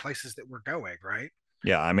the new places that we're going, right?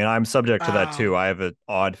 Yeah. I mean, I'm subject to that too. Um, I have an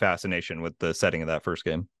odd fascination with the setting of that first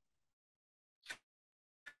game.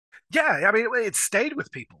 yeah, I mean, it stayed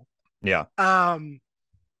with people. Yeah. Um,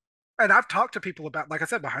 and I've talked to people about, like I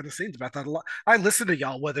said, behind the scenes about that a lot. I listen to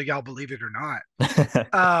y'all, whether y'all believe it or not.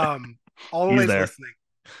 Um, He's always there. listening.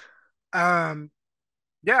 Um,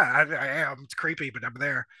 yeah, I am. It's creepy, but I'm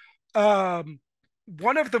there. Um,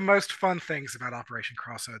 one of the most fun things about Operation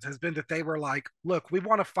Crossroads has been that they were like, look, we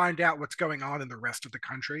want to find out what's going on in the rest of the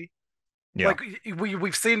country. Yeah. Like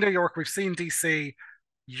we've seen New York, we've seen DC.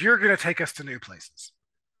 You're gonna take us to new places.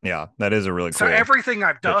 Yeah. That is a really So cool everything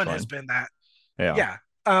I've pitch done has line. been that. Yeah. Yeah.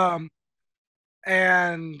 Um,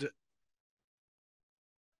 and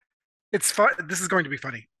it's fun. This is going to be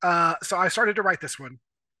funny. So I started to write this one,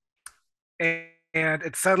 and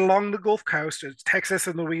it's set along the Gulf Coast. It's Texas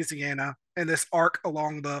and Louisiana, and this arc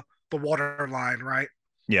along the water line, right?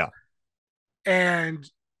 Yeah. And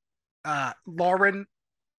Lauren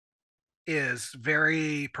is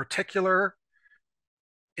very particular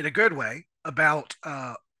in a good way about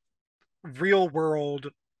real world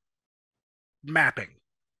mapping.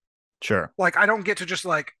 Sure. Like I don't get to just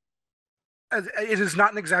like it is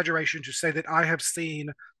not an exaggeration to say that I have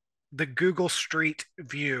seen the Google Street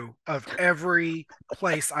view of every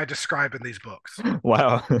place I describe in these books.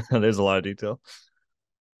 Wow. There's a lot of detail.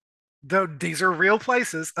 Though these are real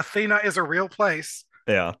places, Athena is a real place.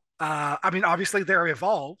 Yeah. I mean, obviously they're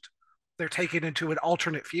evolved; they're taken into an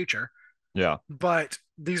alternate future, Yeah. but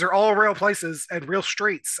these are all real places and real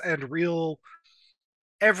streets and real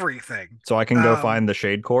everything. So I can go Um, find the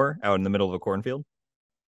shade core out in the middle of a cornfield.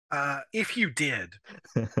 if you did,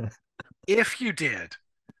 if you did,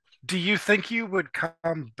 do you think you would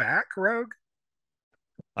come back, Rogue?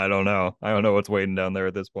 I don't know. I don't know what's waiting down there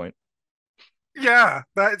at this point. Yeah,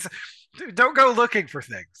 that's don't go looking for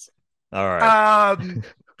things All right. um,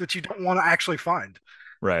 that you don't want to actually find.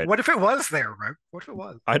 Right. What if it was there, Rogue? What if it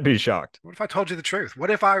was? I'd be shocked. What if I told you the truth?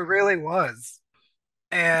 What if I really was?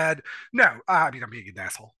 And no, I mean I'm being an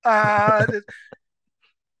asshole.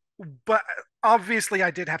 But obviously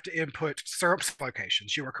I did have to input Syrup's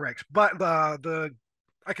locations. You were correct, but the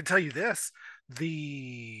I can tell you this: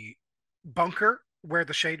 the bunker where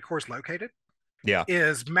the Shade Core is located Yeah.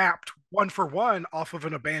 is mapped one for one off of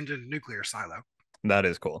an abandoned nuclear silo. That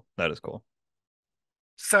is cool. That is cool.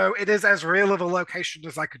 So it is as real of a location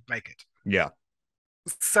as I could make it. Yeah.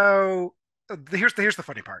 So here's the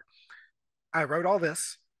funny part. I wrote all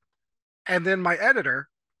this, and then my editor,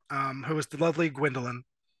 who is the lovely Gwendolyn,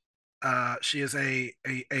 she is a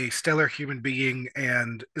stellar human being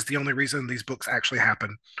and is the only reason these books actually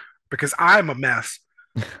happen because I'm a mess.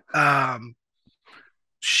 Um,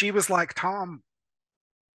 she was like, Tom,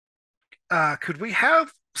 could we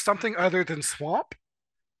have something other than swamp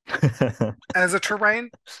as a terrain?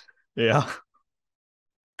 Yeah.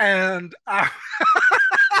 And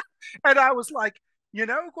and I was like, Gwen,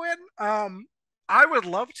 I would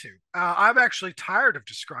love to. I'm actually tired of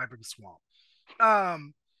describing swamp.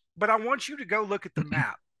 But I want you to go look at the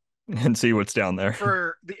map And see what's down there.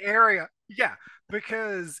 for the area. Yeah,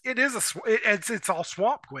 because it is it's all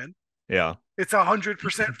swamp, Gwen. Yeah. It's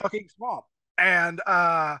 100% fucking swamp, and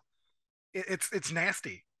it's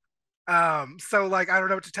nasty. So like I don't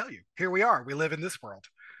know what to tell you. Here we are. We live in this world.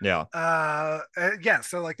 Yeah. Yeah.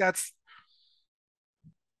 So like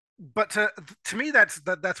but to me that's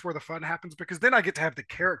where the fun happens because then I get to have the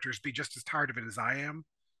characters be just as tired of it as I am.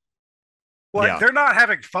 Like Yeah. they're not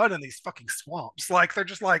having fun in these fucking swamps. Like they're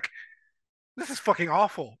just like, this is fucking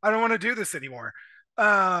awful. I don't want to do this anymore.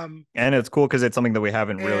 Um, And it's cool because it's something that we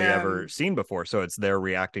haven't really ever and seen before. So it's they're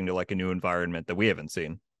reacting to like a new environment that we haven't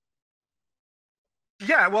seen.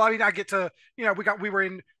 yeah, well, I mean, I get to, we were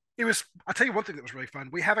in, it was, I'll tell you one thing that was really fun.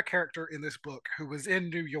 We have a character in this book who was in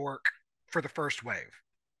New York for the first wave.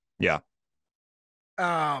 Yeah.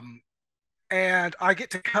 Um, and I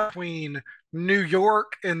get to cut between New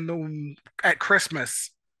York at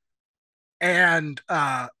Christmas and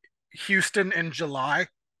Houston in July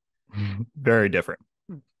Very different.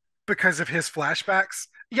 because of his flashbacks.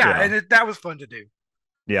 Yeah, Yeah. and that was fun to do.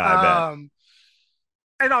 Yeah, I bet. Um,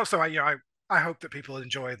 and also, I hope that people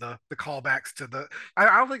enjoy the callbacks to the. I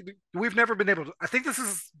don't think we've never been able to. I think this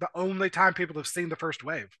is the only time people have seen the first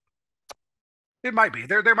wave. It might be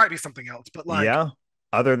there. There might be something else, but like, Yeah.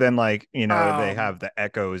 Other than like, they um, have the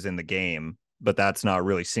echoes in the game, but that's not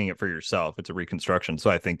really seeing it for yourself. It's a reconstruction. So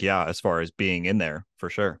I think, yeah, as far as being in there, for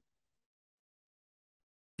sure.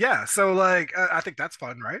 yeah. So like, I think that's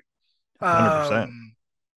fun, right? 100%. Um,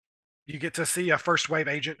 you get to see a first wave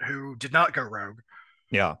agent who did not go rogue,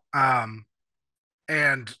 Yeah. um,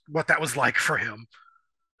 and what that was like for him.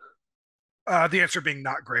 The answer being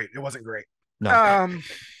not great. It wasn't great. Not great. Um,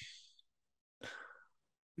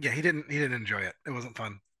 yeah, he didn't enjoy it. It wasn't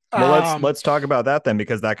fun. Well, let's Um, let's talk about that then,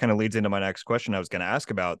 because that kind of leads into my next question. I was going to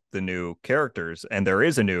ask about the new characters, and there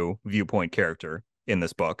is a new viewpoint character in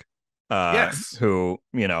this book, yes. who,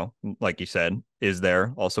 like you said, is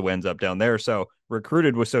there, also ends up down there. So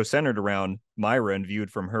Recruited was so centered around Myra and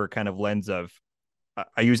viewed from her kind of lens of,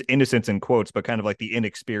 I use innocence in quotes, but kind of like the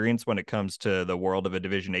inexperience when it comes to the world of a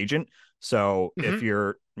division agent. So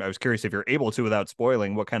Hmm. I was curious if you're able to, without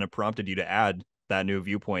spoiling, what kind of prompted you to add that new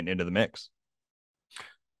viewpoint into the mix?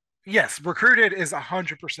 Yes, Recruited is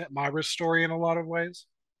 100% Myra's story in a lot of ways.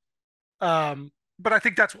 But I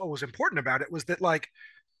think that's what was important about it was that like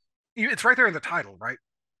it's right there in the title, right?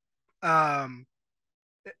 Um,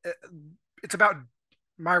 it, it's about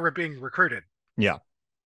Myra being recruited. Yeah,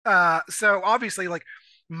 So obviously, like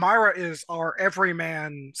Myra is our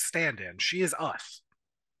everyman stand-in. She is us.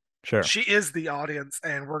 sure. She is the audience,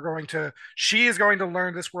 and she is going to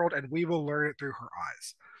learn this world, and we will learn it through her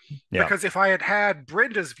eyes. Yeah, Because if I had had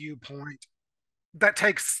Brenda's viewpoint, that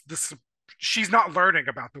takes this, she's not learning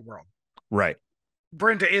about the world. right.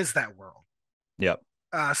 Brenda is that world. Yep.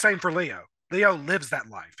 Same for Leo. Leo lives that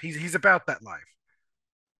life. He's about that life.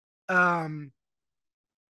 Um,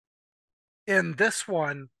 in this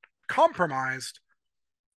one, compromised.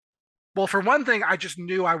 Well, for one thing, I just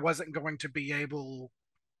knew I wasn't going to be able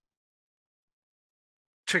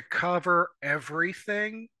to cover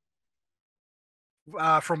everything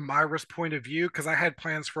from Myra's point of view because I had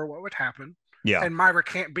plans for what would happen, Yeah. and Myra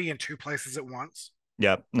can't be in two places at once.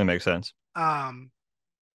 Yep. That makes sense. Um,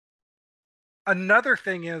 Another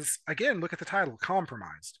thing is, again, look at the title,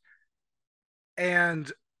 compromised. And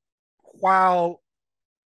while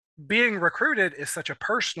being recruited is such a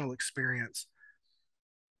personal experience,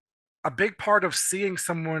 a big part of seeing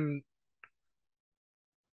someone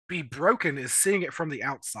be broken is seeing it from the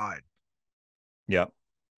outside. Yep.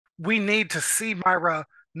 We need to see Myra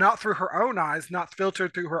not through her own eyes, not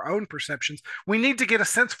filtered through her own perceptions. We need to get a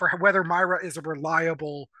sense for whether Myra is a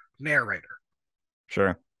reliable narrator.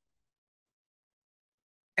 Sure.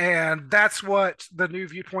 And that's what the new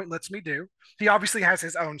viewpoint lets me do. He obviously has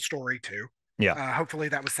his own story too. Yeah. Hopefully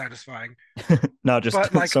that was satisfying. Not just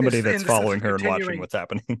But like somebody it's that's in the sense following of her and watching continuing, what's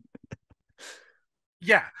happening.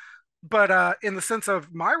 yeah. but in the sense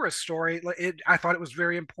of Myra's story, I thought it was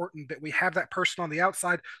very important that we have that person on the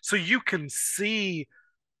outside so you can see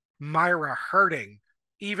Myra hurting,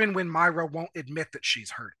 even when Myra won't admit that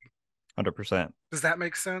she's hurting. 100%. Does that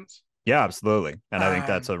make sense? Yeah, absolutely. And I think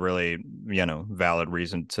that's Um, a really, valid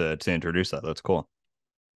reason to introduce that. That's cool.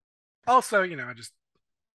 Also,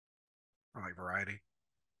 I like variety.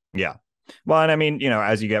 Yeah. Well, and I mean,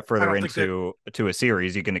 as you get I further don't think that into a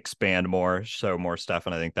series, you can expand more, show more stuff,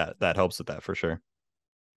 and I think that helps with that for sure.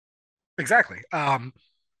 exactly.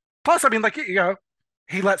 Plus, I mean,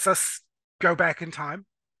 he lets us go back in time.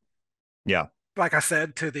 Yeah. Like I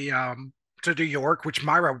said, to New York, which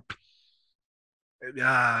Myra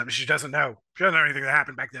she doesn't know. She doesn't know anything that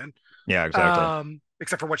happened back then, Yeah, exactly.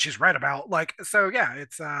 except for what she's read about.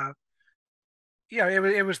 Yeah,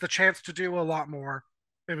 it was the chance to do a lot more.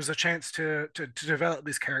 It was a chance to develop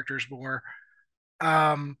these characters more.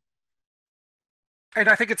 Um, and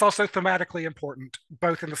I think it's also thematically important,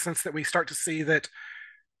 both in the sense that we start to see that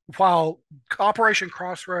while Operation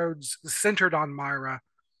Crossroads is centered on Myra,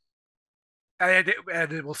 and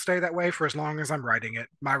it will stay that way for as long as I'm writing it.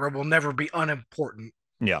 Myra will never be unimportant.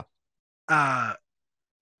 Yeah. Uh,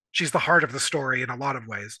 she's the heart of the story in a lot of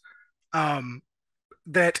ways. Um,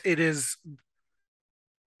 that it is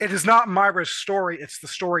not Myra's story; it's the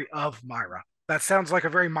story of Myra. That sounds like a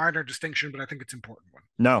very minor distinction, but I think it's an important one.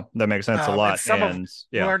 No, that makes sense a And lot. some of And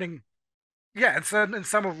yeah, learning, yeah, and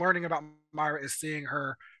some of learning about Myra is seeing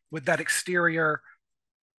her with that exterior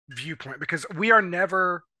viewpoint because we are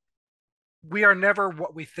never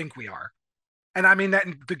what we think we are, and I mean that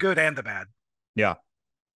in the good and the bad. yeah,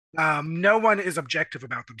 No one is objective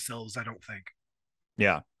about themselves. I don't think.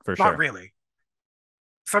 yeah, for Not sure. really.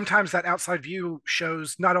 Sometimes that outside view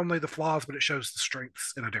shows not only the flaws, but it shows the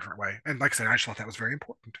strengths in a different way. And like I said, I just thought that was very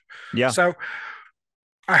important. Yeah. So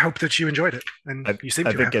I hope that you enjoyed it, and I you seem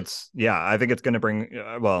I to think have. I think it's going to bring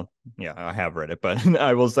well, yeah, I have read it, but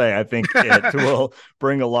I will say I think it will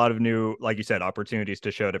bring a lot of new, like you said, opportunities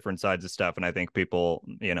to show different sides of stuff, and I think people,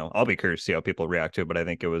 I'll be curious to see how people react to it, but I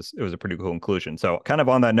think it was a pretty cool inclusion. So, kind of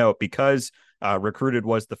on that note, because Recruited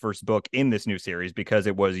was the first book in this new series, because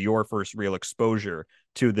it was your first real exposure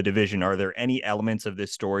to the division, are there any elements of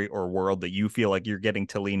this story or world that you feel like you're getting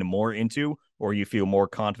to lean more into or you feel more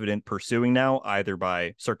confident pursuing now, either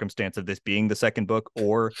by circumstance of this being the second book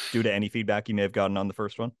or due to any feedback you may have gotten on the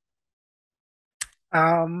first one?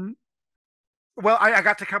 Um, well, I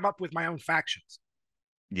got to come up with my own factions.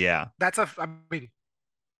 Yeah. I mean,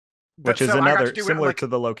 but Which is so I got to another, do it similar like, to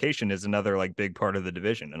the location, is another like big part of the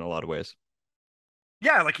division in a lot of ways.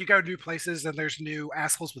 yeah, like you go new places and there's new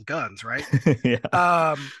assholes with guns, right? Yeah.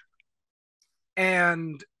 Um,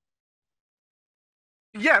 and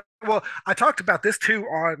yeah, well, I talked about this too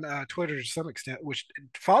on Twitter to some extent, which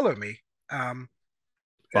follow me. Um,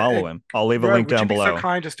 Follow him. I'll leave a Rogue, link would you down be so below.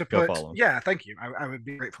 kind as to Go put? follow him. Yeah, thank you. I would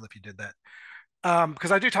be grateful if you did that.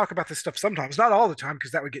 Because I do talk about this stuff sometimes, not all the time,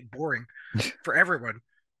 because that would get boring for everyone.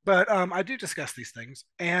 But I do discuss these things,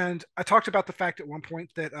 and I talked about the fact at one point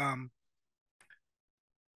that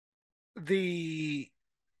the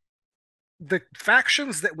the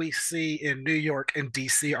factions that we see in New York and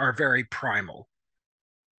DC are very primal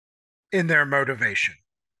in their motivation,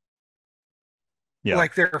 Yeah.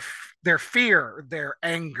 like their fear, their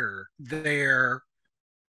anger, their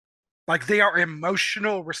like they are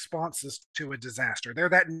emotional responses to a disaster. They're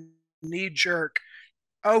that knee jerk,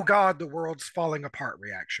 oh God, the world's falling apart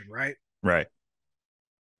reaction, right? Right.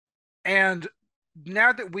 And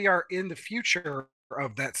now that we are in the future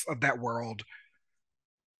of that world,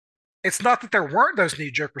 it's not that there weren't those knee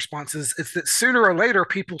jerk responses, it's that sooner or later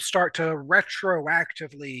people start to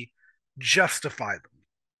retroactively justify them.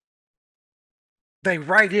 They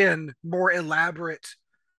write in more elaborate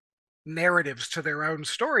narratives to their own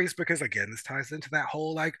stories because again, this ties into that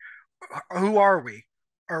whole like, who are we?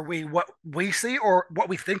 Are we what we see or what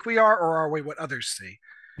we think we are, or are we what others see?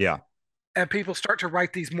 Yeah. And people start to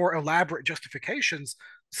write these more elaborate justifications.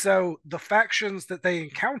 So the factions that they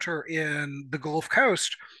encounter in the Gulf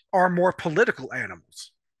Coast are more political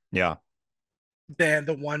animals Yeah. than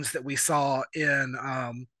the ones that we saw in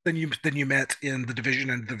than you met in the Division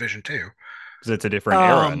and Division Two. Because it's a different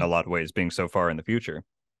era in a Um, lot of ways, being so far in the future.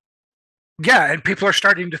 yeah, and people are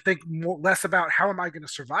starting to think less about how am I going to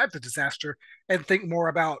survive the disaster and think more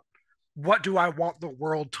about what do I want the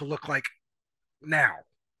world to look like now.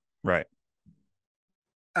 Right.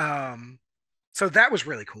 Um, so that was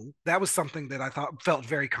really cool. That was something that I thought felt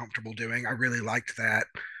very comfortable doing. I really liked that.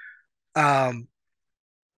 Um,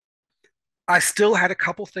 I still had a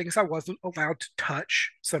couple things I wasn't allowed to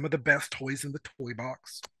touch. Some of the best toys in the toy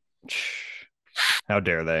box. How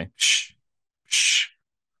dare they? Shh, shh.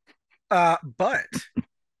 But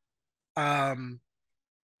um,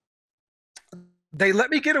 they let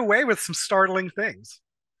me get away with some startling things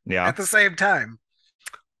Yeah. at the same time.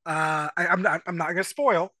 I'm not gonna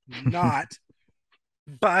spoil, not,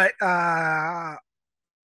 but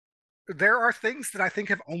there are things that I think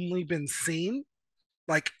have only been seen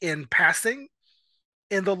like in passing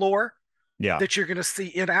in the lore Yeah. that you're gonna see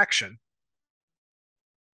in action.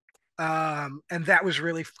 And that was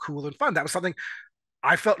really cool and fun. That was something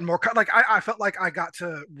I felt more like I felt like I got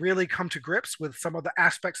to really come to grips with some of the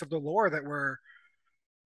aspects of the lore that were,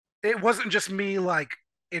 it wasn't just me like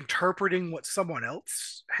interpreting what someone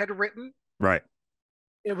else had written. Right.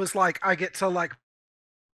 It was like I get to like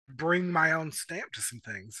bring my own stamp to some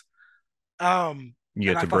things. You And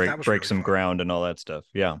get I to thought break that was break really some fun. ground and all that stuff.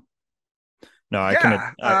 Yeah. No,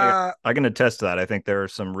 Yeah. I can attest to that. I think there are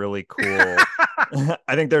some really cool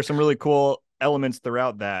I think there's some really cool elements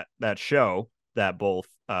throughout that show that both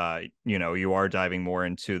you are diving more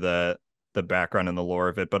into the background and the lore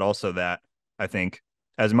of it, but also that I think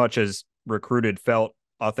as much as Recruited felt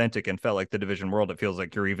authentic and felt like the Division world, it feels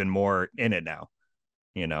like you're even more in it now,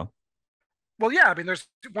 you know. Well, yeah, I mean there's,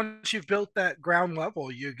 once you've built that ground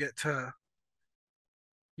level, you get to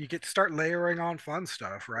start layering on fun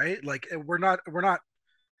stuff, right? Like we're not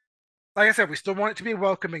like I said, we still want it to be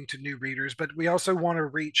welcoming to new readers, but we also want to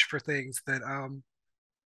reach for things that are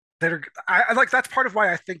I like, that's part of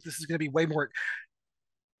why I think this is going to be way more.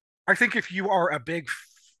 I think if you are a big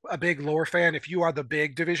lore fan, if you are the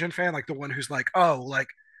big division fan, like the one who's like, oh, like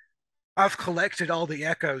I've collected all the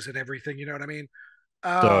echoes and everything, you know what I mean?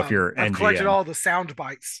 So if you're I've collected NGN, all the sound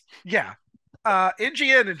bites. Yeah.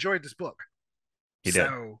 NGN enjoyed this book. he did.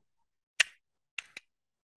 So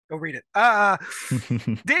go read it. Yeah,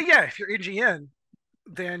 if you're NGN,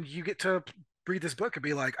 then you get to read this book and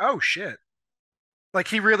be like, oh shit. Like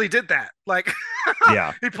he really did that. Like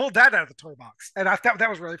Yeah. he pulled that out of the toy box. And I thought that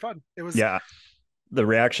was really fun. It was, Yeah. The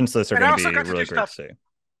reactions to this are and going I to also be got to really do great to stuff. see.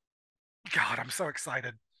 God, I'm so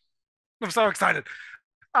excited. I'm so excited.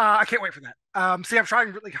 I can't wait for that. See, I'm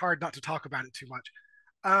trying really hard not to talk about it too much.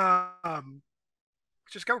 Um,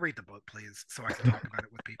 just go read the book, please, so I can talk about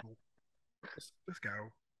it with people. Just go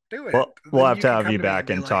do it. Well, we'll Then have you to can have come you to me back and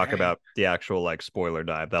be and like, talk "Hey, about the actual like spoiler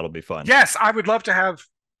dive. That'll be fun. yes, I would love to have."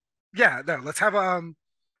 Yeah, no,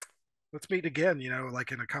 let's meet again. You know,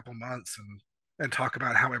 like in a couple months and talk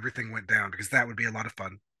about how everything went down because that would be a lot of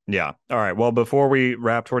fun. Yeah. All right. Well, before we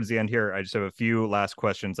wrap towards the end here, I just have a few last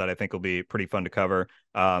questions that I think will be pretty fun to cover.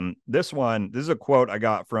 This is a quote I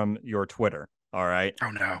got from your Twitter. All right. Oh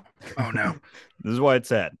no, oh no. This is what it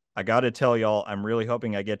said. I got to tell y'all, I'm really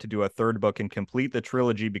hoping I get to do a third book and complete the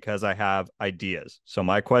trilogy because I have ideas. So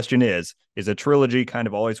my question is a trilogy kind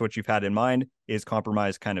of always what you've had in mind? Is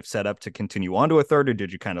Compromise kind of set up to continue on to a third, or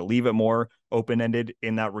did you kind of leave it more open-ended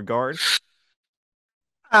in that regard?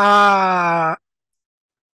 Uh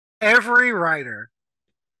every writer,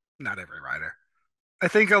 not every writer. I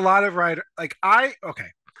think a lot of writer, like I, okay,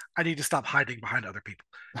 I need to stop hiding behind other people.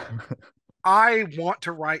 I want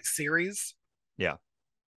to write series. Yeah,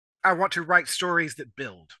 I want to write stories that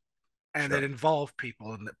build and that sure. involve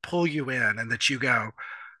people and that pull you in and that you go,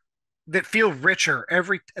 that feel richer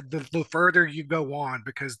the further you go on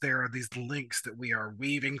because there are these links that we are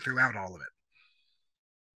weaving throughout all of it.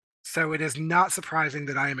 So it is not surprising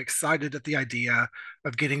that I am excited at the idea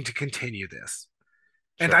of getting to continue this.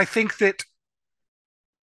 And Sure. I think that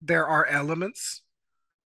there are elements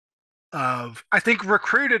of, I think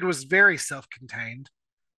Recruited was very self-contained.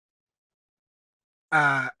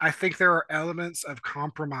 I think there are elements of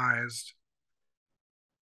Compromised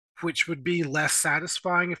which would be less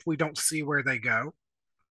satisfying if we don't see where they go.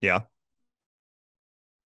 Yeah.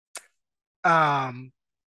 Um,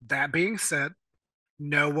 that being said,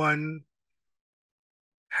 no one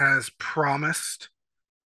has promised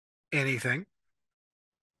anything.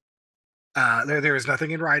 There is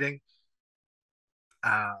nothing in writing.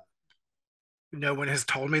 Uh, no one has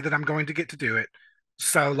told me that I'm going to get to do it.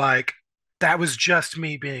 So, like, that was just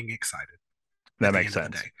me being excited That at the makes end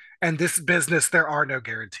of the sense. day. And this business, there are no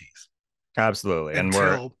guarantees Absolutely. And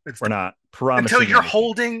until it's we're not until promising you're anything.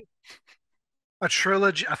 holding a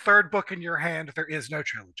trilogy, a third book in your hand. There is no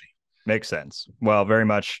trilogy. Makes sense. Well, very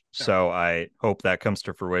much So, so. I hope that comes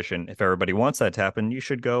to fruition. If everybody wants that to happen, you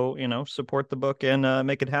should go, support the book and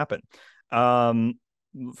make it happen. Um,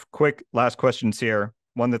 quick last questions here.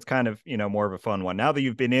 One that's kind of, more of a fun one. Now that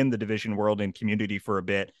you've been in the division world and community for a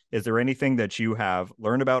bit, is there anything that you have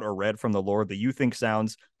learned about or read from the lore that you think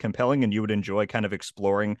sounds compelling and you would enjoy kind of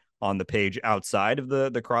exploring on the page outside of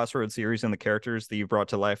the Crossroads series and the characters that you brought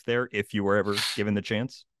to life there, if you were ever given the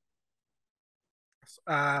chance?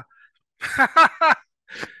 uh,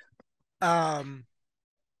 Um,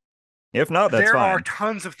 If not, that's there are fine.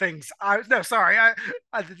 tons of things. I no, sorry.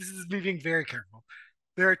 This is me being very careful.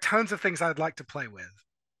 There are tons of things I'd like to play with,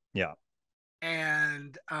 Yeah.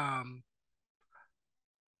 and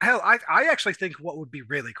hell, I actually think what would be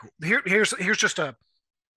really cool. Here's just a.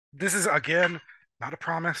 This is again not a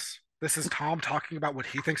promise. This is Tom talking about what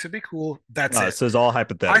he thinks would be cool. That's it. This is all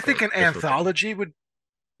I hypothetical, think an just for fun. anthology would.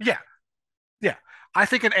 Yeah, yeah. I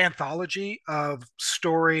think an anthology of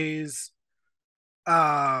stories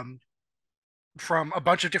um, from a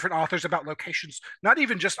bunch of different authors about locations, not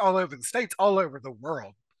even just all over the states, all over the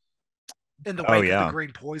world, in the Oh wake of the yeah.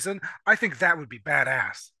 green poison. I think that would be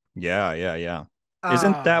badass. Yeah, yeah, yeah.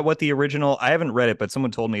 Isn't that Um, what the original, I haven't read it, but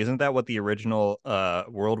someone told me, isn't that what the original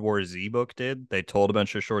World War Z book did? They told a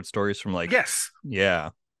bunch of short stories from like, yes,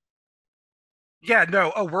 yeah, yeah,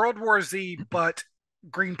 no, a World War Z, but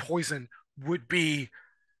green poison would be,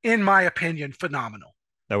 in my opinion, phenomenal.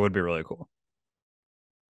 that would be really cool.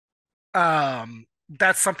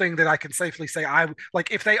 That's something that I can safely say. I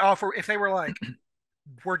like if they were like,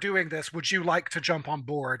 we're doing this, would you like to jump on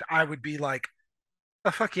board? I would be like,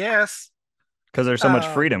 the fuck yes. Because there's so much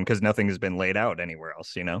Um, freedom because nothing has been laid out anywhere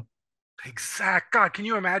else, you know? exact God, can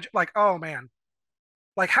you imagine? Like, oh man,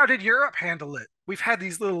 like how did Europe handle it? We've had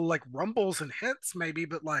these little like rumbles and hints, maybe,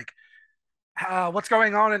 but like, what's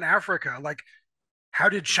going on in Africa? Like, how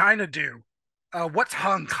did China do? What's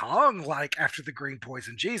Hong Kong like after the green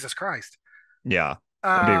poison? Jesus Christ. Yeah,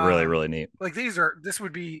 that'd be really, Um, really neat. like this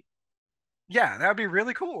would be, yeah, that would be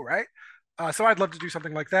really cool, right? So I'd love to do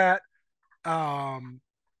something like that. Um,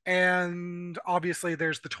 and obviously,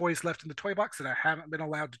 there's the toys left in the toy box that I haven't been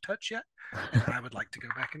allowed to touch yet, and I would like to go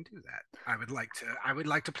back and do that. I would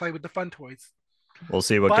like to play with the fun toys, We'll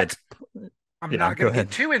see what but gets, I'm yeah, not go going to get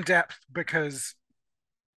ahead. too in depth because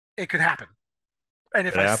it could happen. And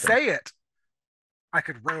if It I happened. say it, I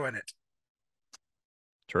could ruin it.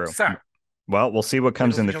 True. So Well, we'll see what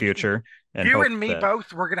comes in the you'll, future and you hope and me that,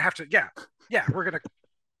 both. We're gonna have to, yeah, yeah. We're gonna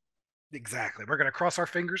exactly. We're gonna cross our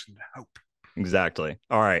fingers and hope. exactly.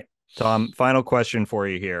 All right. Tom, final question for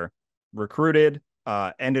you here. Recruited,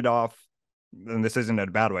 ended off, and this isn't in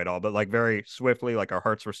a bad way at all, but like very swiftly, like our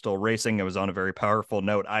hearts were still racing. It was on a very powerful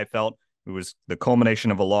note. I felt it was the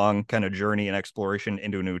culmination of a long kind of journey and exploration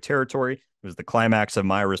into a new territory. It was the climax of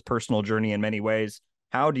Myra's personal journey in many ways.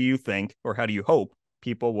 How do you think, or how do you hope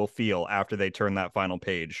people will feel after they turn that final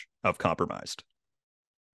page of Compromised?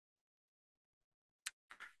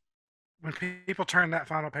 When people turn that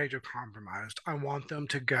final page of compromised, I want them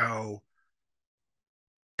to go,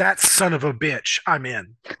 that son of a bitch, I'm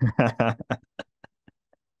in.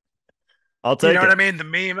 I'll You know take what it. I mean? The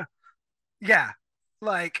meme. Yeah.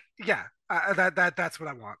 Like, yeah. That's what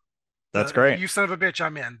I want. That's great. You son of a bitch,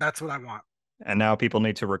 I'm in. That's what I want. And now people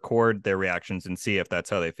need to record their reactions and see if that's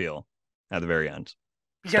how they feel at the very end.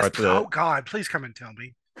 Yes. Start the Oh God, please come and tell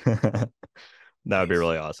me. that would be Please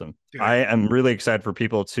really awesome. do I it. am really excited for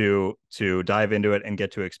people to dive into it and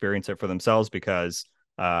get to experience it for themselves because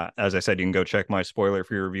as I said, you can go check my spoiler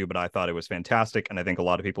free review, but I thought it was fantastic and I think a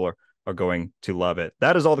lot of people are going to love it.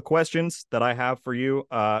 That is all the questions that I have for you.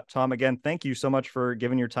 Tom, again, thank you so much for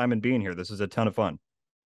giving your time and being here. This is a ton of fun.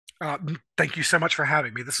 Thank you so much for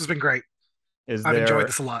having me. This has been great. Is I've enjoyed there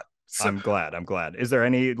this a lot. So, I'm glad. I'm glad. Is there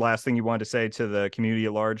any last thing you wanted to say to the community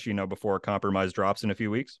at large, before Compromise drops in a few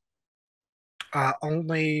weeks?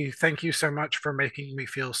 only thank you so much for making me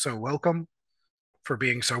feel so welcome, for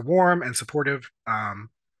being so warm and supportive. I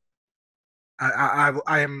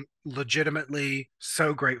am legitimately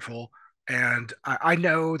so grateful, and I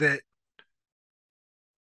know that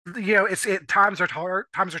times are hard,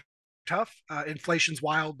 times are tough. Inflation's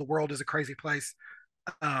wild. The world is a crazy place.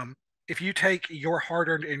 Um, if you take your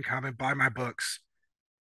hard-earned income and buy my books,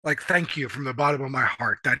 like thank you from the bottom of my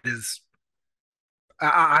heart. That is,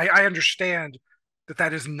 I understand that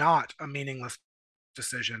that is not a meaningless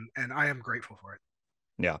decision, and I am grateful for it.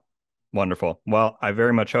 Yeah. Wonderful. Well, I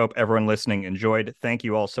very much hope everyone listening enjoyed. Thank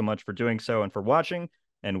you all so much for doing so and for watching,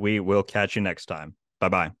 and we will catch you next time. Bye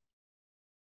bye.